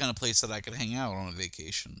 That was the kind of place that I could hang out on a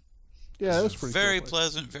vacation. Yeah, it was pretty very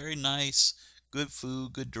pleasant, very nice, good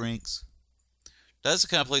food, good drinks. That's the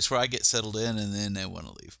kind of place where I get settled in and then they want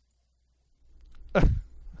to leave.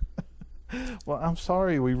 Well, I'm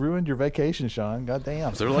sorry we ruined your vacation, Sean. God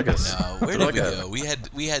damn. Is there like a where did we go?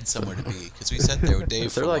 We had somewhere to be because we sat there with Dave.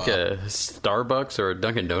 Is there like a Starbucks or a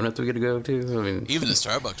Dunkin' Donuts we could go to? I mean, even the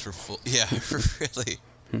Starbucks were full. Yeah, really.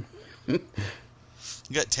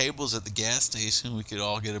 We got tables at the gas station. We could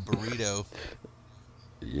all get a burrito.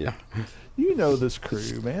 Yeah. You know this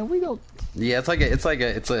crew, man. We don't. Yeah,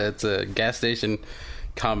 it's a gas station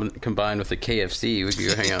combined with a KFC. We could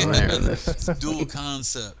go hang out there. Dual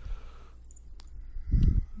concept.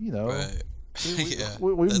 Right. Yeah,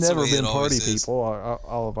 we've never been party people.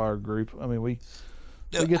 All of our group. I mean, we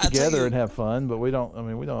get together and have fun, but we don't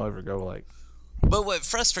ever go like. But what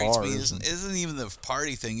frustrates me isn't even the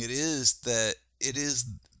party thing. It is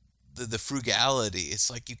the frugality. It's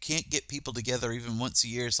like you can't get people together even once a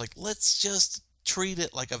year. It's like, let's just treat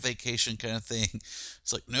it like a vacation kind of thing.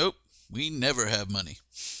 It's like, nope, we never have money.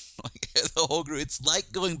 Like the whole group. It's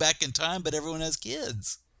like going back in time, but everyone has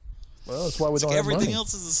kids. Well, that's why we don't have everything money.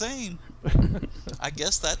 else is the same. I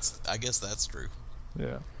guess that's true.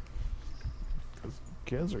 Yeah. Because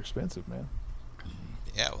kids are expensive, man.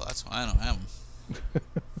 Yeah, well, that's why I don't have them.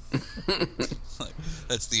 Like,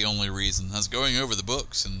 that's the only reason. I was going over the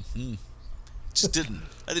books and I didn't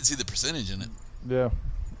see the percentage in it. Yeah.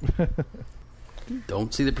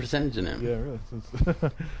 Don't see the percentage in it. Yeah, really.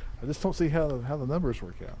 I just don't see how the numbers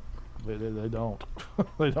work out. They don't.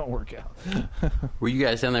 They don't work out. Were you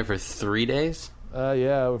guys down there for 3 days?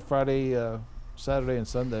 Yeah, Friday, Saturday, and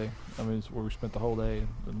Sunday. I mean, it's where we spent the whole day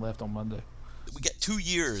and left on Monday. We got 2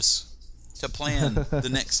 years to plan the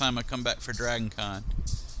next time I come back for DragonCon.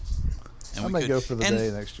 I may go for the day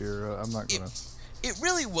next year. I'm not gonna. It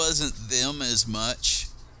really wasn't them as much.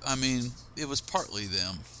 I mean, it was partly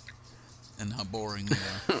them and how boring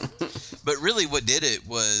they are. But really, what did it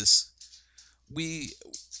was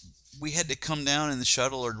we had to come down in the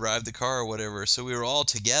shuttle or drive the car or whatever. So we were all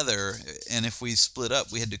together, and if we split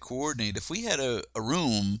up, we had to coordinate. If we had a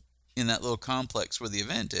room in that little complex where the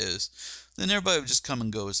event is, then everybody would just come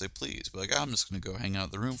and go as they please. Be like, I'm just going to go hang out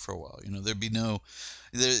in the room for a while. There'd be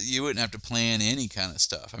you wouldn't have to plan any kind of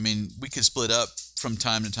stuff. I mean, we could split up from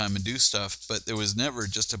time to time and do stuff, but there was never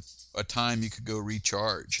just a time you could go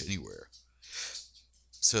recharge anywhere.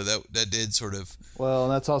 So that did sort of. Well,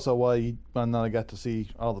 and that's also why you might not have got to see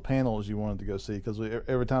all the panels you wanted to go see, because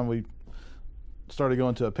every time we started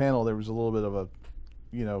going to a panel, there was a little bit of a,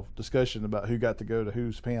 discussion about who got to go to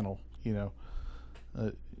whose panel.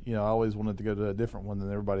 I always wanted to go to a different one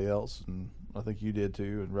than everybody else, and I think you did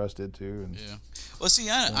too, and Russ did too. And yeah. Well, see,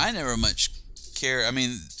 I never much care. I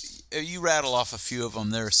mean, you rattle off a few of them.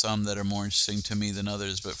 There are some that are more interesting to me than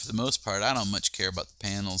others, but for the most part, I don't much care about the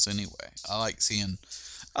panels anyway. I like seeing,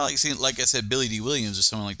 like I said, Billy D. Williams or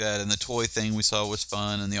something like that, and the toy thing we saw was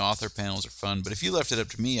fun, and the author panels are fun. But if you left it up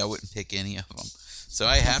to me, I wouldn't pick any of them. So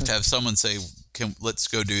I have to have someone say, let's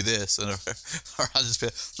go do this, or I'll just be,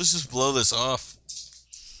 let's just blow this off.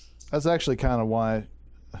 That's actually kind of why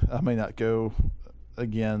I may not go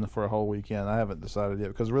again for a whole weekend. I haven't decided yet,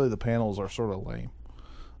 because really the panels are sort of lame.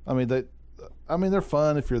 I mean, they're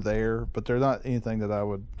fun if you're there, but they're not anything that I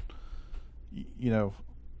would,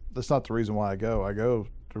 that's not the reason why I go. I go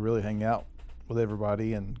to really hang out with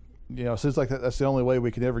everybody, and it seems like that's the only way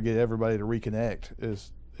we can ever get everybody to reconnect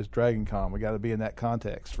is DragonCon. We got to be in that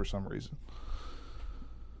context for some reason.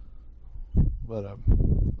 But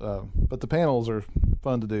the panels are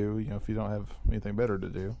fun to do, if you don't have anything better to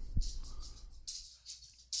do.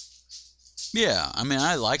 Yeah, I mean,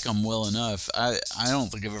 I like them well enough. I don't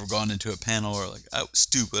think I've ever gone into a panel where like, oh,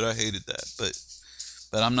 stupid, I hated that.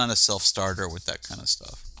 But I'm not a self-starter with that kind of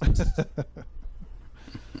stuff.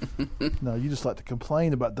 No, you just like to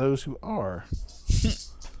complain about those who are.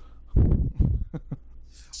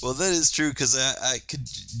 Well, that is true, because I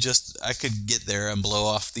could get there and blow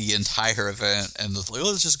off the entire event and just like,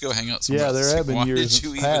 let's just go hang out somewhere. Yeah, there have been years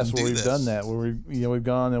past where we've done that, where we've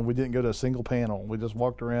gone and we didn't go to a single panel. We just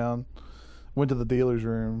walked around, went to the dealer's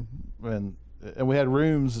room, and we had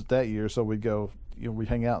rooms that year, so we'd go. We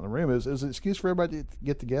hang out in the room. It was an excuse for everybody to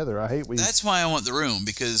get together. That's why I want the room,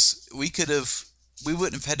 because we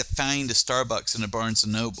wouldn't have had to find a Starbucks and a Barnes &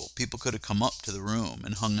 Noble. People could have come up to the room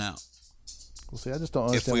and hung out. Well, see, I just don't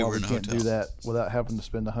understand why we can't do that without having to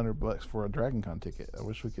spend $100 for a DragonCon ticket. I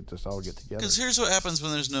wish we could just all get together. Because here's what happens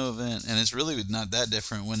when there's no event, and it's really not that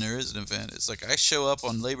different when there is an event. It's like I show up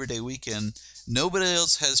on Labor Day weekend. Nobody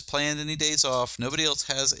else has planned any days off. Nobody else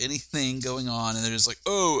has anything going on, and they're just like,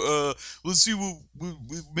 let's see,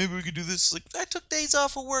 maybe we could do this. Like, I took days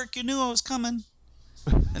off of work. You knew I was coming,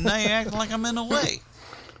 and now you're acting like I'm in the way.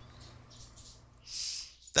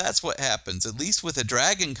 That's what happens. At least with a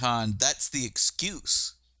DragonCon, that's the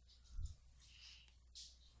excuse.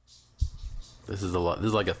 This is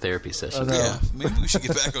like a therapy session. Yeah, maybe we should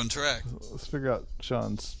get back on track. Let's figure out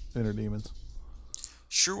Sean's inner demons.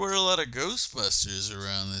 Sure were a lot of Ghostbusters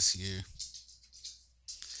around this year.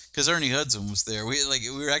 Because Ernie Hudson was there. We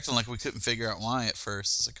were acting like we couldn't figure out why at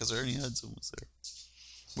first. It's because Ernie Hudson was there.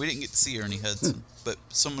 We didn't get to see Ernie Hudson, but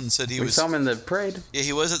someone said we saw him in the parade. Yeah,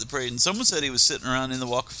 he was at the parade, and someone said he was sitting around in the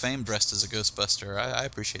Walk of Fame dressed as a Ghostbuster. I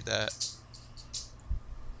appreciate that.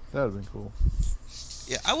 That would have been cool.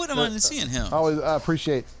 Yeah, I wouldn't mind seeing him. I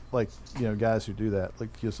appreciate guys who do that.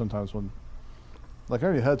 Sometimes when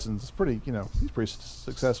Ernie Hudson's pretty, he's a pretty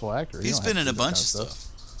successful actor. He's been in a bunch of stuff.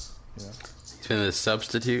 Yeah. He's been a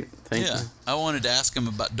substitute. Thank you. I wanted to ask him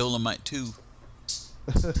about Dolomite 2.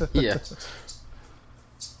 Yeah.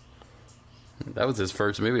 That was his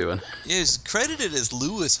first movie one. Yeah, he's credited as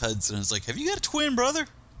Lewis Hudson. It's like, have you got a twin brother?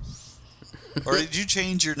 Or did you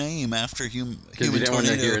change your name after Human Tornado? Because you didn't want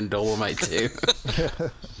to hear in Dolomite 2.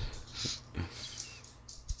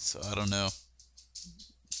 So, I don't know.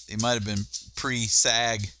 He might have been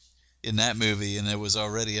pre-SAG in that movie, and there was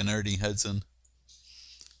already an Ernie Hudson.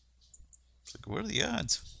 It's like, what are the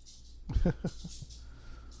odds?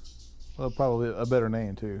 Well, probably a better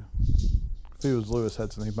name, too. If he was Lewis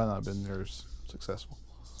Hudson, he might not have been near as successful.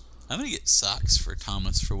 I'm going to get socks for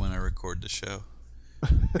Thomas for when I record the show.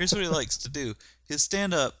 Here's what he likes to do. He'll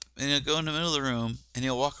stand up, and he'll go in the middle of the room, and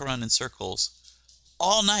he'll walk around in circles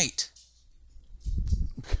all night.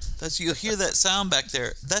 You'll hear that sound back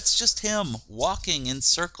there. That's just him walking in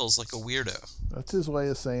circles like a weirdo. That's his way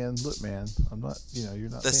of saying, look, man, I'm not, you're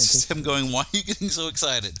not. That's just him going, why are you getting so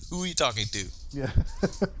excited? Who are you talking to? Yeah.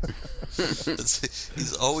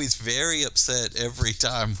 He's always very upset every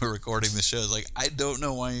time we're recording the show. It's like, I don't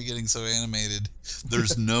know why you're getting so animated.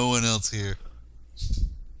 There's no one else here.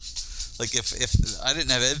 Like, if I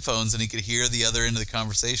didn't have headphones and he could hear the other end of the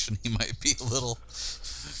conversation, he might be a little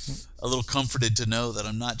comforted to know that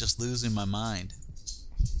I'm not just losing my mind.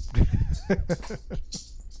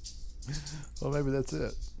 Well, maybe that's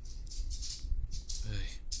it.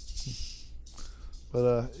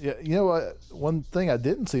 But one thing I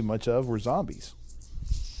didn't see much of were zombies.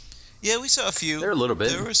 Yeah, we saw a few. There were a little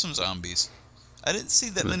bit. There were some zombies. I didn't see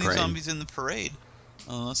that many zombies in the parade,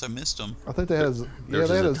 unless I missed them. I think they had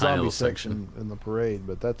a zombie section in the parade,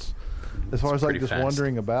 but that's as far as like just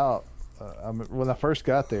wondering about. When I first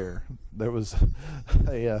got there was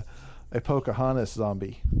a Pocahontas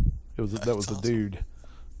zombie. That was awesome. A dude.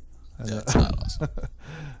 And, that's not awesome.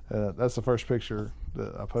 That's the first picture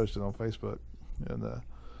that I posted on Facebook, and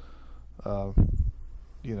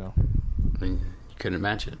you know, I mean, you couldn't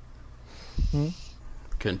match it. Hmm?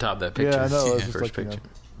 Couldn't top that picture. Yeah, I know. It's First just like, picture.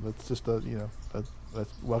 That's just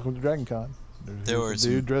that's welcome to DragonCon. There were a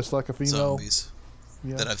dude dressed like a female zombies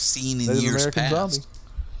yeah, that I've seen in Native years American past. zombie.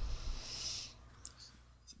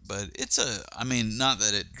 But I mean, not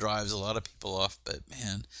that it drives a lot of people off, but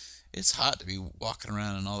man, it's hot to be walking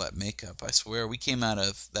around in all that makeup. I swear, we came out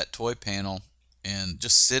of that toy panel and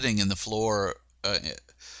just sitting in the floor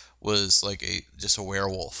was like just a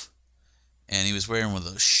werewolf. And he was wearing one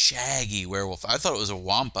of those shaggy werewolf. I thought it was a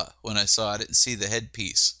wampa when I saw it. I didn't see the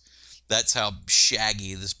headpiece. That's how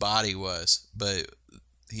shaggy this body was. But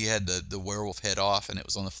he had the werewolf head off, and it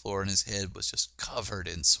was on the floor, and his head was just covered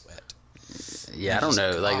in sweat. Yeah, I don't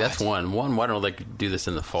know. Like, that's one. One, why don't they do this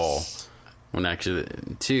in the fall? When actually,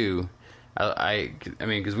 two, I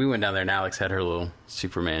mean, because we went down there and Alex had her little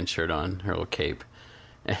Superman shirt on, her little cape,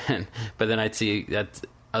 but then I'd see that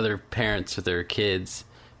other parents with their kids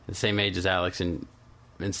the same age as Alex, and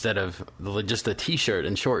instead of just the T-shirt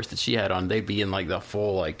and shorts that she had on, they'd be in like the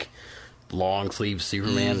full like long sleeve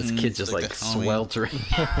Superman. This kid's just like sweltering.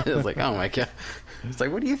 It was like, oh my god. It's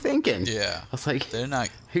like, what are you thinking? Yeah. I was like, they're not.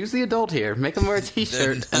 Who's the adult here? Make them wear a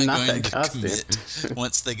T-shirt and not that costume. Commit.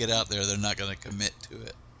 Once they get out there, they're not going to commit to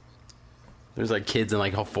it. There's like kids in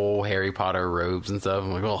like full Harry Potter robes and stuff.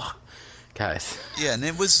 I'm like, oh, guys. Yeah, and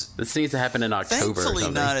it was. This needs to happen in October. Thankfully, or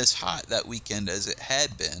something. not as hot that weekend as it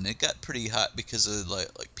had been. It got pretty hot because of like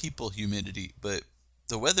people humidity, but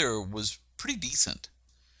the weather was pretty decent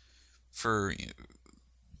for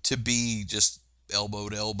to be just elbow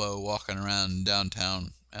to elbow walking around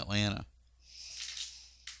downtown Atlanta.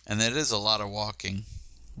 And that is a lot of walking.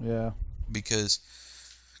 Yeah. Because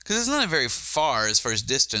it's not very far as far as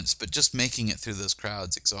distance, but just making it through those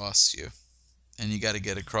crowds exhausts you. And you got to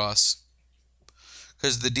get across.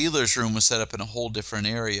 Because the dealer's room was set up in a whole different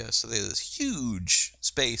area. So they have this huge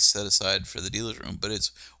space set aside for the dealer's room. But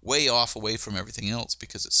it's way off away from everything else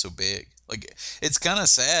because it's so big. Like, it's kind of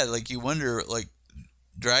sad. Like, you wonder, like,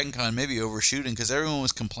 DragonCon maybe overshooting because everyone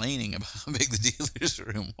was complaining about how big the dealer's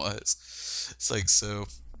room was. It's like, so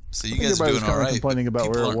you guys are doing all right. Complaining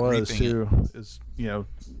about where it was too. Is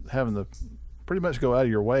having to pretty much go out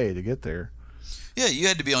of your way to get there. Yeah, you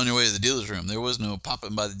had to be on your way to the dealer's room. There was no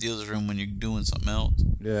popping by the dealer's room when you're doing something else.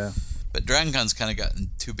 Yeah. But DragonCon's kind of gotten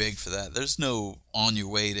too big for that. There's no on your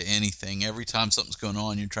way to anything. Every time something's going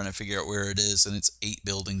on, you're trying to figure out where it is, and it's 8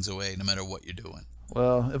 buildings away, no matter what you're doing.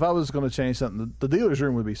 Well, if I was going to change something, the dealer's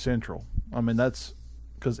room would be central. I mean, that's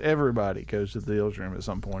because everybody goes to the dealer's room at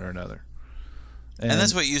some point or another. And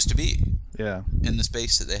that's what it used to be. Yeah. In the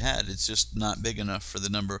space that they had. It's just not big enough for the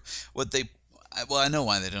number. I know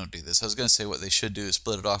why they don't do this. I was going to say what they should do is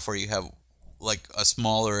split it off where you have like a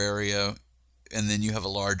smaller area and then you have a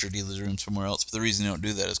larger dealer's room somewhere else. But the reason they don't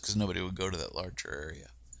do that is because nobody would go to that larger area.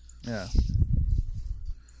 Yeah.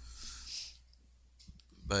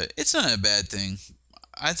 But it's not a bad thing.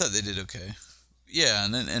 I thought they did okay. Yeah,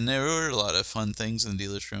 and there were a lot of fun things in the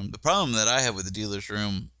dealer's room. The problem that I have with the dealer's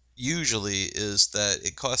room usually is that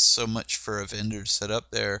it costs so much for a vendor to set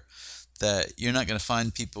up there that you're not going to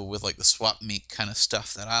find people with like the swap meet kind of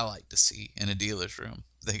stuff that I like to see in a dealer's room.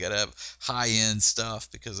 They got to have high-end stuff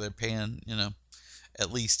because they're paying,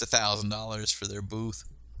 at least $1,000 for their booth.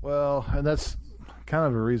 Well, and that's kind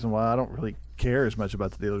of a reason why I don't really care as much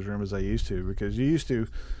about the dealer's room as I used to, because you used to,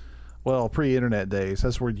 well, pre-internet days,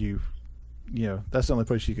 that's where that's the only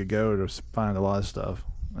place you could go to find a lot of stuff.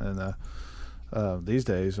 And these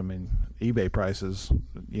days, I mean, eBay prices,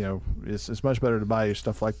 it's much better to buy your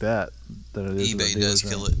stuff like that than it is. eBay does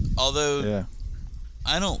kill it. Although, yeah.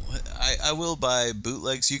 I will buy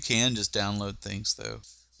bootlegs. You can just download things though.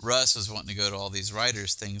 Russ was wanting to go to all these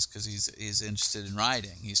writers things because he's interested in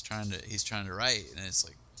writing. He's trying to write, and it's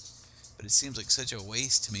like, but it seems like such a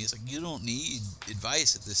waste to me. It's like you don't need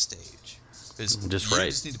advice at this stage because you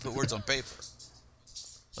just need to put words on paper.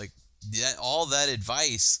 Like all that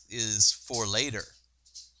advice is for later.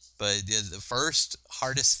 But the first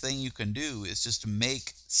hardest thing you can do is just to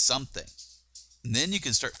make something. And then you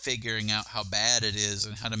can start figuring out how bad it is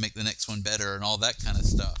and how to make the next one better and all that kind of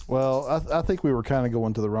stuff. Well, I think we were kind of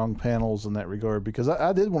going to the wrong panels in that regard, because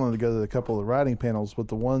I did want to go to a couple of the writing panels, but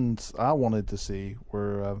the ones I wanted to see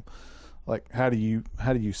were like how do you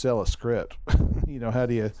sell a script? How do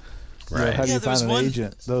you how do you find an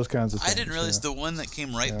agent? Those kinds of things. I didn't realize the one that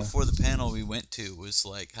came right before the panel we went to was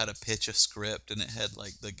like how to pitch a script, and it had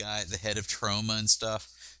like the head of Trauma and stuff.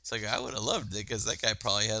 It's like I would have loved it because that guy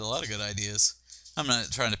probably had a lot of good ideas. I'm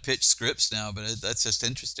not trying to pitch scripts now, but that's just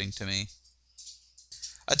interesting to me.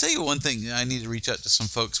 I tell you one thing, I need to reach out to some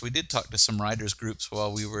folks. We did talk to some writers groups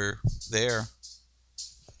while we were there.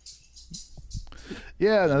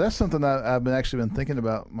 Yeah, no, that's something I've actually been thinking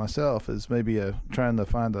about myself. Is maybe trying to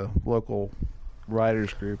find a local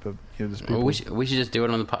writers group of just people. Well, we should just do it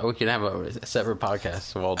on the we could have a separate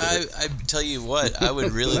podcast of all I tell you what, I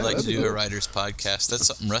would really like to do a writers podcast. That's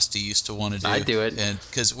something Rusty used to want to do. I do it, and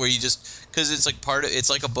because it's like it's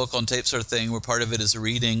like a book on tape sort of thing, where part of it is a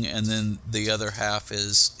reading, and then the other half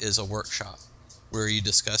is a workshop where you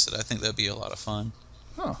discuss it. I think that'd be a lot of fun.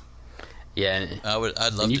 Huh. Yeah, I'd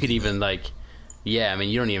love. And you to could do even that. like. Yeah, I mean,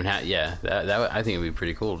 you don't even have. Yeah, that I think it'd be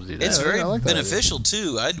pretty cool to do that. It's very like that beneficial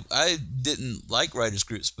too. I didn't like writers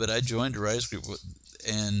groups, but I joined a writers group,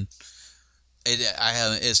 and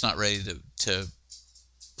it's not ready to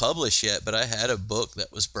publish yet. But I had a book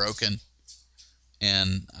that was broken,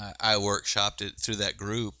 and I workshopped it through that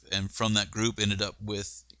group, and from that group ended up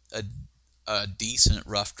with a decent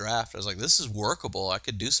rough draft. I was like, this is workable. I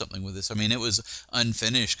could do something with this. I mean, it was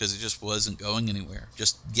unfinished because it just wasn't going anywhere.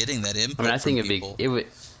 Just getting that input. I mean, I think people. it would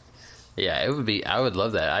be. I would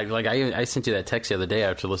love that. I sent you that text the other day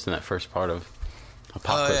after listening to that first part of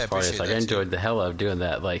Apocalypse Party. It's like I enjoyed the hell out of doing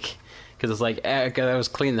that. Like, because it's like I was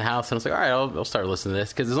cleaning the house and I was like, all right, I'll start listening to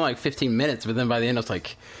this because it's only like 15 minutes. But then by the end, I was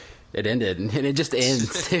like, it ended and it just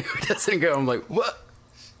ends too. It doesn't go. I'm like, what?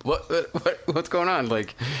 What's going on?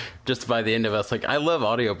 Like, just by the end of us, like, I love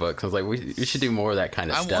audiobooks. I was like, we should do more of that kind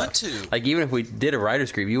of stuff. I want to. Like, even if we did a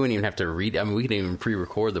writer's group, you wouldn't even have to read. I mean, we could even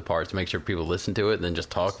pre-record the parts to make sure people listen to it, and then just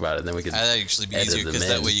talk about it. And then we could. That'd actually be easier because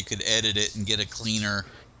that way you could edit it and get a cleaner.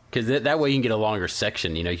 Because that way you can get a longer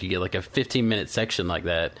section. You know, you could get like a 15-minute section like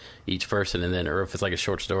that each person, and then, or if it's like a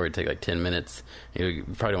short story, it'd take like 10 minutes. You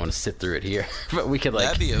probably don't want to sit through it here, but we could like.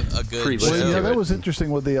 That'd be a good. Well, you know, that was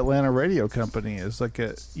interesting with the Atlanta radio company. Is like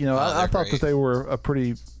I thought that they were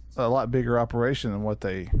a lot bigger operation than what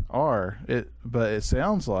they are. But it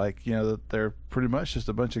sounds like that they're pretty much just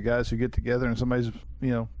a bunch of guys who get together in somebody's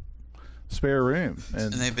spare room,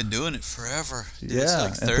 and they've been doing it forever. Yeah,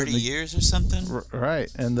 it's like 30 years or something. Right,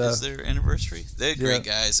 and is their anniversary. They're great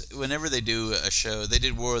guys. Whenever they do a show, they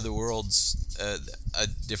did War of the Worlds, a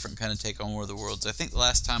different kind of take on War of the Worlds. I think the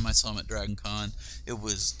last time I saw them at DragonCon, it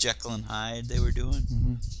was Jekyll and Hyde they were doing.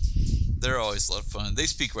 Mm-hmm. They're always a lot of fun. They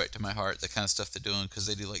speak right to my heart, the kind of stuff they're doing, because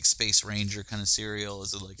they do like Space Ranger kind of serial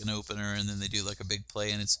as like an opener, and then they do like a big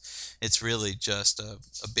play, and it's really just a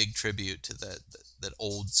big tribute to that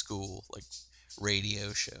old school like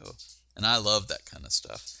radio show, and I love that kind of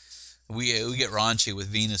stuff. We get raunchy with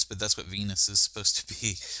Venus, but that's what Venus is supposed to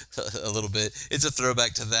be a little bit. It's a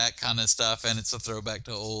throwback to that kind of stuff, and it's a throwback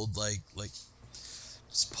to old like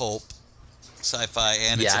pulp sci-fi,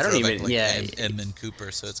 and it's a throwback to Edmund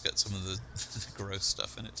Cooper, so it's got some of the gross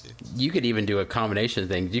stuff in it too. You could even do a combination of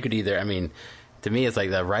things. You could either, I mean, to me, it's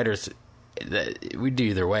like the writers. We'd do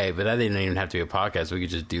either way, but that didn't even have to be a podcast. We could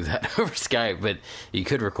just do that over Skype, but you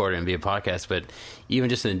could record it and be a podcast. But even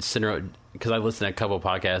just in because I listen to a couple of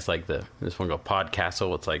podcasts, like this one called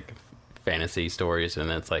Podcastle. It's like fantasy stories, and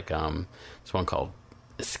then it's like this one called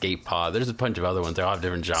Escape Pod. There's a bunch of other ones. They all have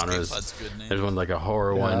different genres. Escape Pod's a good name. There's one like a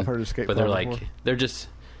horror one. I've heard Escape but Pod they're like before. they're just.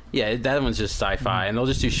 Yeah, that one's just sci-fi, and they'll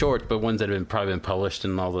just do shorts, but ones that have probably been published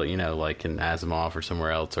in all the, like in Asimov or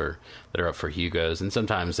somewhere else, or that are up for Hugos. And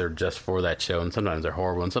sometimes they're just for that show, and sometimes they're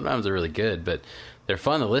horrible, and sometimes they're really good, but they're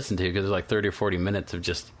fun to listen to because they're like 30 or 40 minutes of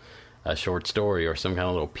just a short story or some kind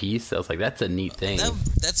of little piece. I was like, that's a neat thing.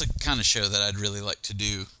 That's a kind of show that I'd really like to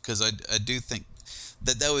do, because I do think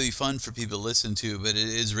that would be fun for people to listen to, but it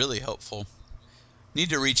is really helpful. Need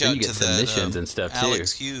to reach out to that and stuff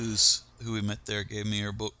Alex too. Hughes, who we met there, gave me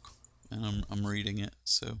her book, and I'm reading it.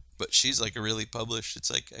 So, but she's like a really published. It's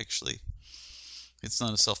like actually, it's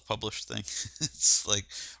not a self-published thing. It's like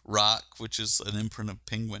Rock, which is an imprint of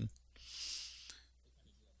Penguin.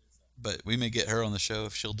 But we may get her on the show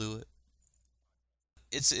if she'll do it.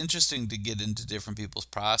 It's interesting to get into different people's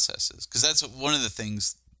processes, because that's one of the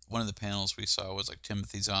things. One of the panels we saw was like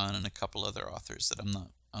Timothy Zahn and a couple other authors that I'm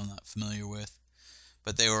not familiar with.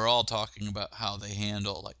 But they were all talking about how they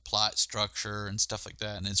handle like plot structure and stuff like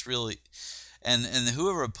that, and it's really, and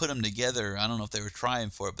whoever put them together, I don't know if they were trying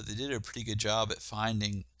for it, but they did a pretty good job at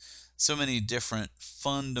finding so many different,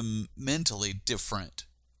 fundamentally different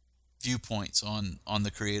viewpoints on the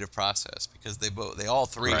creative process, because they all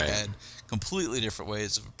three had completely different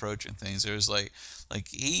ways of approaching things. There was like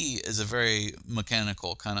he is a very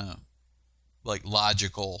mechanical kind of like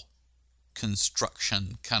logical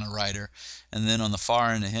construction kind of writer, and then on the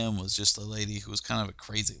far end of him was just a lady who was kind of a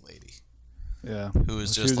crazy lady, Yeah. Who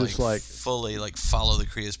was She just, was like fully like follow the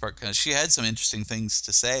creative spark. She had some interesting things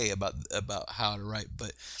to say about how to write,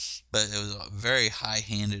 but it was very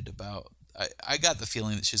high-handed about. I got the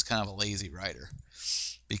feeling that she's kind of a lazy writer,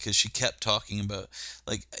 because she kept talking about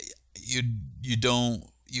like you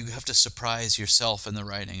have to surprise yourself in the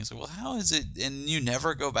writing. It's like, well, how is it? And you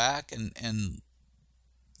never go back and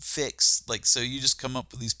fix, like, so you just come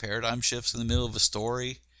up with these paradigm shifts in the middle of a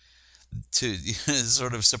story to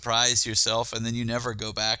sort of surprise yourself, and then you never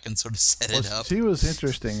go back and sort of set it up. She was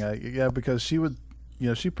interesting, yeah, because she would,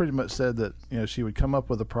 she pretty much said that, she would come up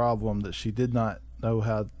with a problem that she did not know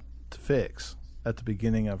how to fix at the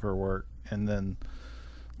beginning of her work, and then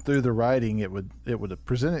through the writing it would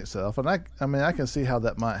present itself. And I mean I can see how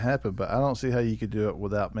that might happen, but I don't see how you could do it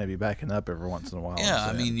without maybe backing up every once in a while. Yeah,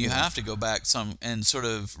 I mean you have to go back some and sort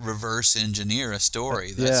of reverse engineer a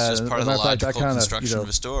story. That's just part of the logical construction of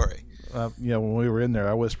a story. When we were in there,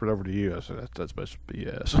 I whispered over to you. I said, "That's much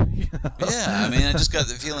BS." Yeah, I mean, I just got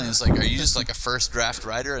the feeling it's like, are you just like a first draft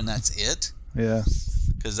writer and that's it? Yeah.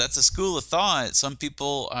 Because that's a school of thought. Some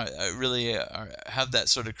people really have that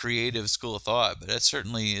sort of creative school of thought, but that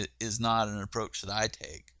certainly is not an approach that I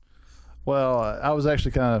take. Well, I was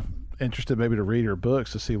actually kind of interested maybe to read her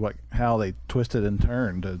books to see how they twisted and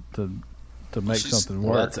turned to make something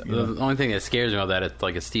work. The only thing that scares me about that, it's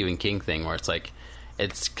like a Stephen King thing where it's like,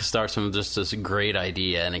 it starts from just this great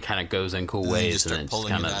idea and it kind of goes in cool ways and then it just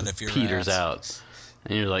kind of peters out.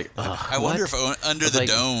 And you're like, I wonder if Under the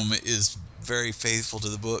Dome is very faithful to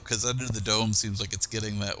the book, because Under the Dome seems like it's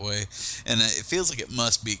getting that way, and it feels like it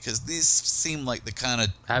must be, because these seem like the kind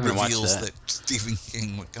of reveals that Stephen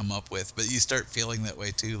King would come up with. But you start feeling that way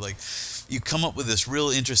too, like you come up with this real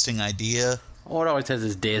interesting idea. Well, it always has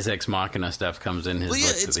this Deus Ex Machina stuff comes in his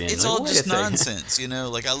books at the end. It's all just nonsense,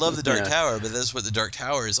 Like, I love the Dark Tower, but that's what the Dark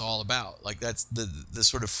Tower is all about. Like, that's the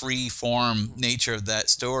sort of free form nature of that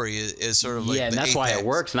story is sort of like and that's apex. why it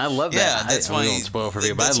works, and I love that. Yeah, that's why. I won't spoil for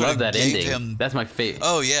you, but I love that ending. That's my favorite.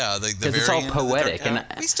 Oh yeah, because it's all poetic, and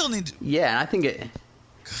we still need to. Yeah, I think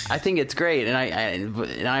it's great,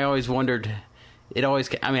 and I always wondered. It always.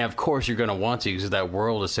 I mean, of course, you're going to want to, because that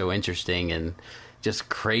world is so interesting and just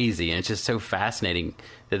crazy, and it's just so fascinating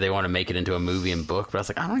that they want to make it into a movie and book. But I was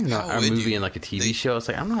like, I don't even know a movie and like a TV show. It's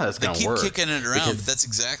like, I don't know how that's going to work. They keep kicking it around, but that's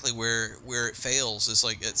exactly where it fails. It's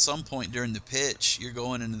like at some point during the pitch, you're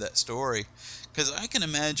going into that story. Because I can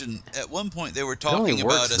imagine at one point they were talking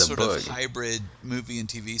about a sort of hybrid movie and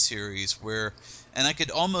TV series where, and I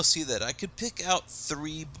could almost see that. I could pick out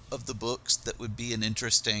 3 of the books that would be an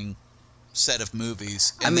interesting set of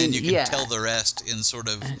movies, and then you can tell the rest in sort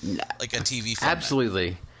of like a TV format.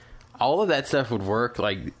 Absolutely. All of that stuff would work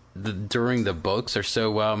like during the books are so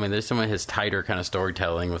well. I mean, there's some of his tighter kind of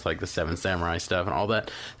storytelling with like the Seven Samurai stuff and all that.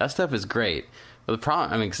 That stuff is great. But the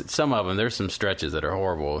problem, I mean, some of them, there's some stretches that are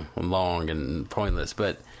horrible and long and pointless,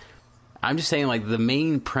 but I'm just saying, like, the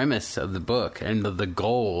main premise of the book and the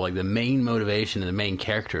goal, like the main motivation of the main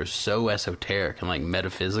character is so esoteric and like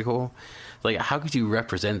metaphysical. Like, how could you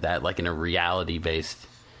represent that, like, in a reality-based,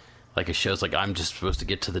 like, it shows, like, I'm just supposed to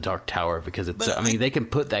get to the Dark Tower because it's, I mean, they can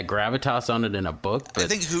put that gravitas on it in a book, but I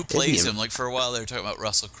think who plays him, like, for a while they were talking about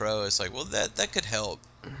Russell Crowe. It's like, well, that could help,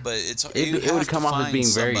 but it would come off as being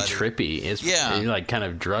very trippy. It's like, kind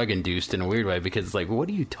of drug-induced in a weird way, because it's like, what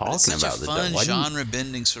are you talking about? It's such a fun,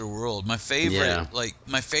 genre-bending sort of world. My favorite,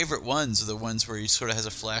 my favorite ones are the ones where he sort of has a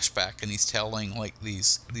flashback and he's telling, like,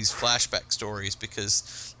 these flashback stories,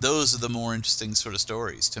 because those are the more interesting sort of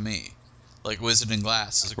stories to me. Like Wizard and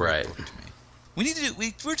Glass is a great book to me. We need to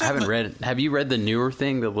do. We're talking. Have you read the newer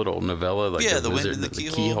thing, the little novella? Like the Wind in the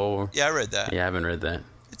Keyhole. Yeah, I read that. Yeah, I haven't read that.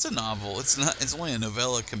 It's a novel. It's not. It's only a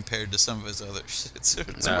novella compared to some of his others. It's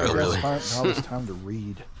really. Now it's time to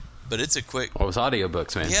read. But it's a quick. Well, it's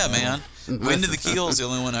audiobooks, man. Yeah, man. Wind of the Keyhole is the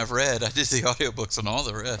only one I've read. I did the audiobooks on all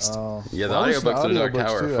the rest. Yeah, the audiobooks of Dark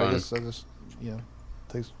Tower are fun.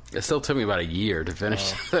 It still took me about a year to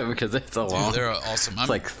finish because it's a long. They're awesome. It's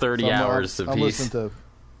like 30 hours a piece. I'm listening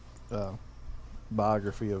to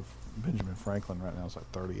biography of Benjamin Franklin right now. It's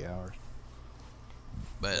like 30 hours.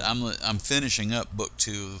 But I'm finishing up book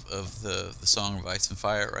 2 of the Song of Ice and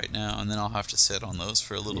Fire right now, and then I'll have to sit on those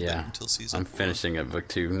for a little bit until season 4. I'm finishing up book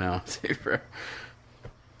 2 now too.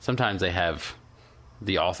 Sometimes they have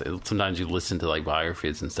the author. Sometimes you listen to like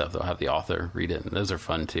biographies and stuff. They'll have the author read it, and those are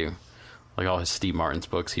fun too. Like all his Steve Martin's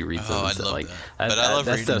books, he reads them. I love like that. But I love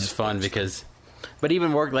that stuff's fun because. But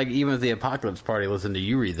even with the Apocalypse Party, listen to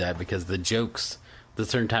you read that because the jokes, the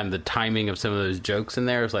certain time, the timing of some of those jokes in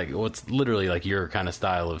there is like, well, it's literally like your kind of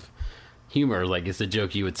style of humor. Like it's a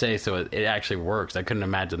joke you would say, so it actually works. I couldn't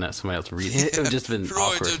imagine that somebody else reading it. It would just been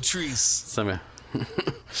awkward.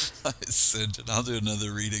 St. John. I'll do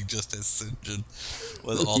another reading just as St. John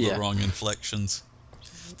with all the wrong inflections.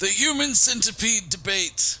 The human centipede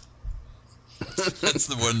debate. That's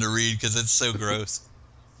the one to read because it's so gross.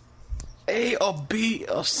 A or B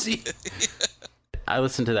or C. I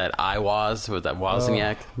listened to that I Was with that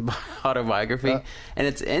Wozniak autobiography, and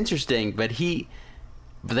it's interesting. But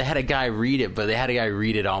they had a guy read it, but they had a guy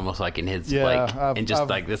read it almost like in his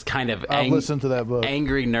like this kind of listened to that book.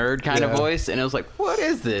 Angry nerd kind of voice, and it was like, what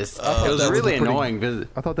is this? It was really annoying because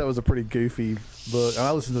I thought that was a pretty goofy book, and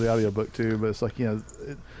I listened to the audiobook too. But it's like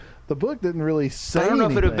the book didn't really say. I don't know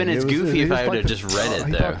if it would have anything. been as goofy if I would have just read it.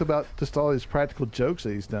 He though. talked about just all these practical jokes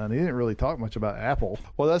that he's done. He didn't really talk much about Apple.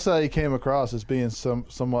 Well, that's how he came across as being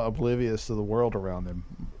somewhat oblivious to the world around him,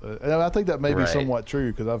 and I think that may be somewhat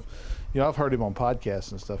true because I've heard him on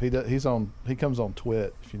podcasts and stuff. He comes on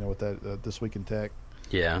Twit, if you know what that This Week in Tech.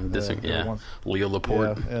 Yeah, Leo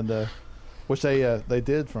Laporte, and which they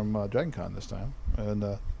did from DragonCon this time,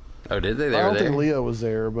 and. Oh, did they? I don't think Leo was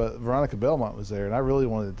there, but Veronica Belmont was there, and I really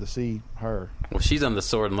wanted to see her. Well, she's on the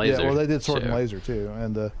Sword and Laser. Yeah, well, they did Sword show. and Laser too,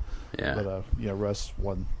 and but Russ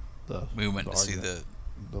won the. We went to see that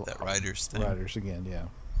Riders thing. Riders again, yeah.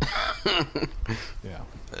 Yeah.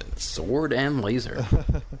 Sword and Laser.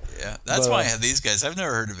 Yeah, that's why I have these guys. I've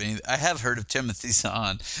never heard of any. I have heard of Timothy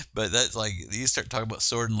Zahn, but that's like you start talking about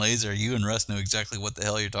Sword and Laser. You and Russ know exactly what the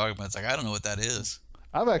hell you're talking about. It's like I don't know what that is.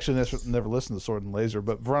 I've actually never listened to Sword and Laser,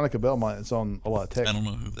 but Veronica Belmont is on a lot of tech. I don't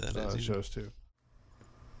know who that is. Shows too.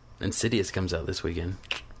 Insidious comes out this weekend.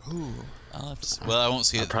 Ooh, I'll have to see. Well, I won't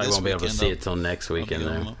see it. I probably won't be able to see it till next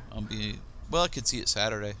weekend. Well, I could see it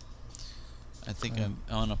Saturday. I think I'm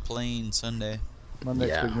on a plane Sunday. My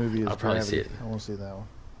next big movie is I'll probably Gravity. see it. I want to see that one.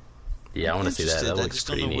 Yeah, I want to see that. That looks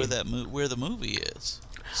pretty neat. I just don't know where the movie is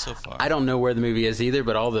so far. I don't know where the movie is either,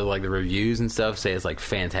 but all the reviews and stuff say it's like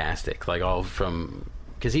fantastic. Like all from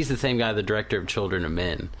because he's the same guy, the director of Children of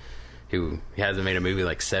Men, who hasn't made a movie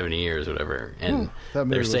like 7 years or whatever, and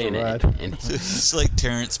they're saying it. And it's like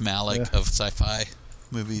Terrence Malick of sci-fi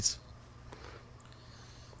movies.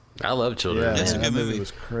 I love Children of Men. It's a good movie. It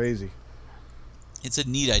was crazy. It's a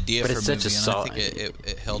neat idea for a movie, and I think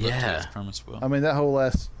it held up to its premise well. I mean, that whole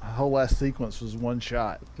last sequence was one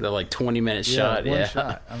shot. The 20-minute shot, one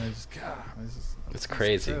shot. I mean, it's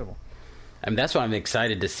crazy. Incredible. I mean, that's what I'm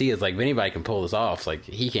excited to see. Is like if anybody can pull this off, like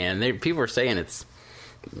he can. People are saying it's,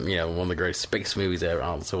 one of the greatest space movies ever.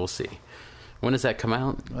 So we'll see. When does that come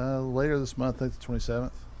out? Later this month, I think the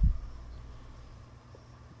 27th.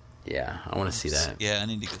 Yeah, I want to see that. Yeah, I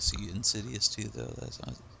need to go see Insidious too, though.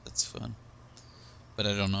 That's fun. But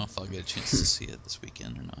I don't know if I'll get a chance to see it this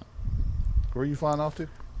weekend or not. Where are you flying off to?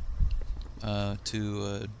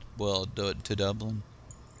 To Dublin.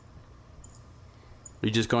 Are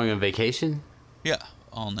you just going on vacation? Yeah,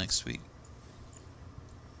 all next week.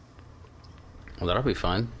 Well, that'll be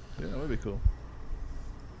fun. Yeah, that would be cool.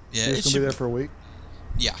 Yeah, it's gonna be there for a week.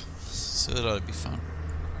 Yeah, so it ought to be fun.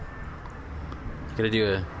 Gotta do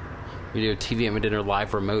a TVAMD dinner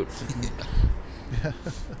live remote.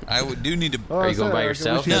 I do need to. Are you going by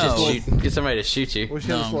yourself? No. Get somebody to shoot you. We should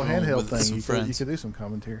have this little handheld thing. You Friends. could do some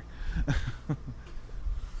commentary.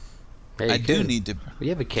 Hey, I do need to. We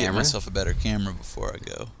have a Get camera. myself a better camera before I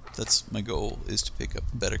go. That's my goal, is to pick up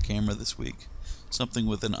a better camera this week. Something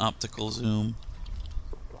with an optical zoom.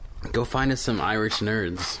 Go find us some Irish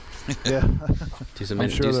nerds. Yeah. Do some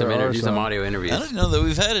audio interviews. I don't know that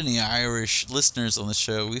we've had any Irish listeners on the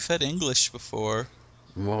show. We've had English before.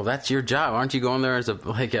 Well, that's your job. Aren't you going there as a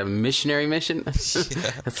missionary mission?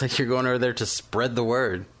 Yeah. It's like you're going over there to spread the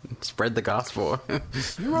word, spread the gospel.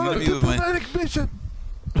 You're on a diplomatic mission.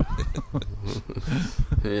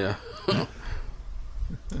 Yeah.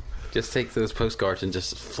 Just take those postcards and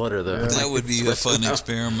just flutter them. That would be a fun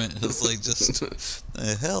experiment. It's like, just,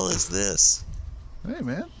 the hell is this? Hey,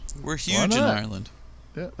 man. We're huge in Ireland.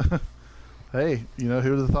 Yeah. Hey, who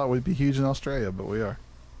would have thought we'd be huge in Australia, but we are.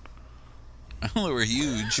 I don't know we're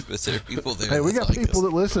huge, but there are people there. Hey, we got like people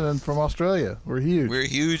us. that listen from Australia. We're huge. We're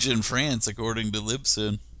huge in France, according to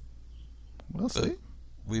Libsyn. Well, see.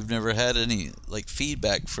 We've never had any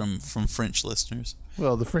feedback from French listeners.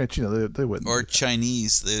 Well, the French, they wouldn't. Or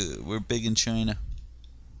Chinese. We're big in China.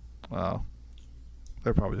 Wow.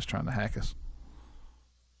 They're probably just trying to hack us.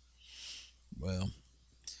 Well,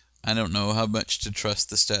 I don't know how much to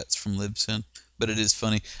trust the stats from Libsyn, but it is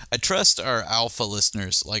funny. I trust our alpha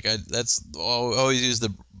listeners. That's always use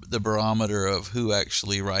the barometer of who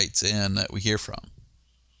actually writes in that we hear from.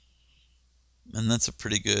 And that's a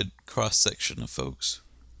pretty good cross-section of folks.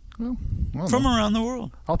 Well, from around the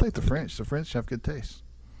world. I'll take the French. The French have good taste.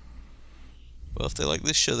 Well, if they like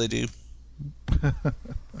this show, they do.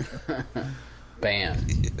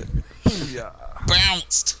 Banned. Yeah.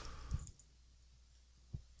 Bounced.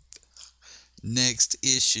 Next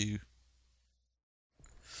issue.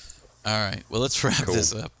 All right. Well, let's wrap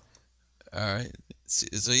this up. All right.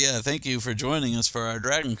 So yeah, thank you for joining us for our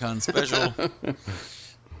DragonCon special.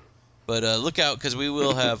 But look out, because we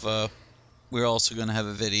will have. We're also going to have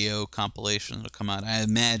a video compilation that'll come out. I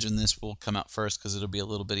imagine this will come out first because it'll be a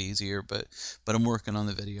little bit easier. But I'm working on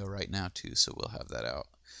the video right now too, so we'll have that out.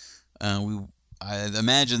 I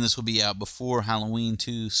imagine this will be out before Halloween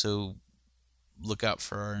too, so look out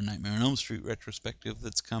for our Nightmare on Elm Street retrospective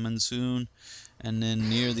that's coming soon. And then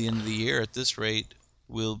near the end of the year, at this rate,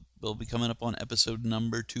 we'll be coming up on episode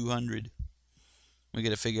number 200. We got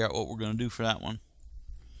to figure out what we're going to do for that one.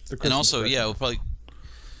 And also, yeah, we'll probably...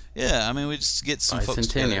 Yeah, I mean, we just get some folks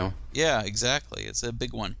together. Yeah, exactly. It's a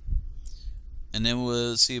big one. And then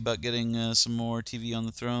we'll see about getting some more TV on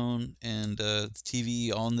the Throne and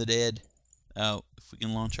TV on the Dead out. If we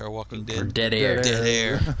can launch our Walking Dead. Or Dead Air. Dead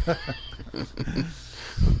Air.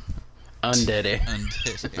 Undead Air.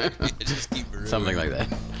 Undead Air. Yeah, just keep it Something like that.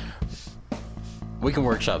 We can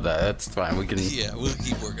workshop that. That's fine. We can. Yeah, we'll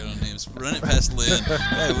keep working on names. Run it past Lynn. In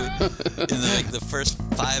the first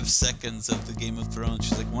 5 seconds of the Game of Thrones,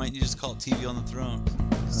 she's like, "Why don't you just call it TV on the Throne?"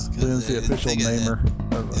 Lynn's the official namer.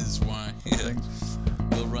 Is why. Yeah.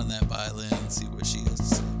 We'll run that by Lynn and see what she has to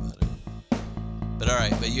say about it. But all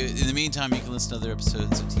right. But in the meantime, you can listen to other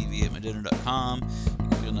episodes of TVAMD.com.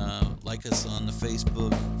 You can like us on the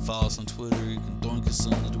Facebook, follow us on Twitter. You can doink us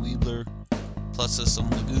on the Dweebler, plus us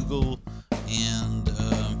on the Google. And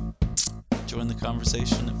join the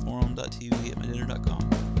conversation at forum.tv@midinter.com.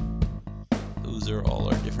 Those are all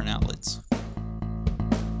our different outlets.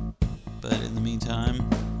 But in the meantime,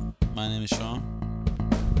 my name is Sean.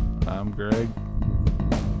 I'm Greg.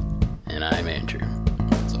 And I'm Andrew.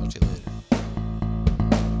 I'll talk to you later.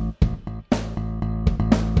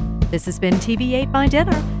 This has been TV Ate My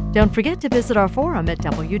Dinner. Don't forget to visit our forum at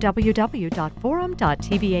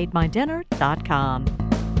www.forum.tv8mydinner.com.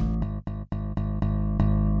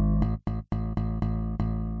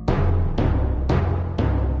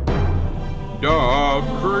 Dog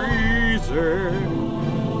crazy.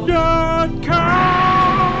 Dog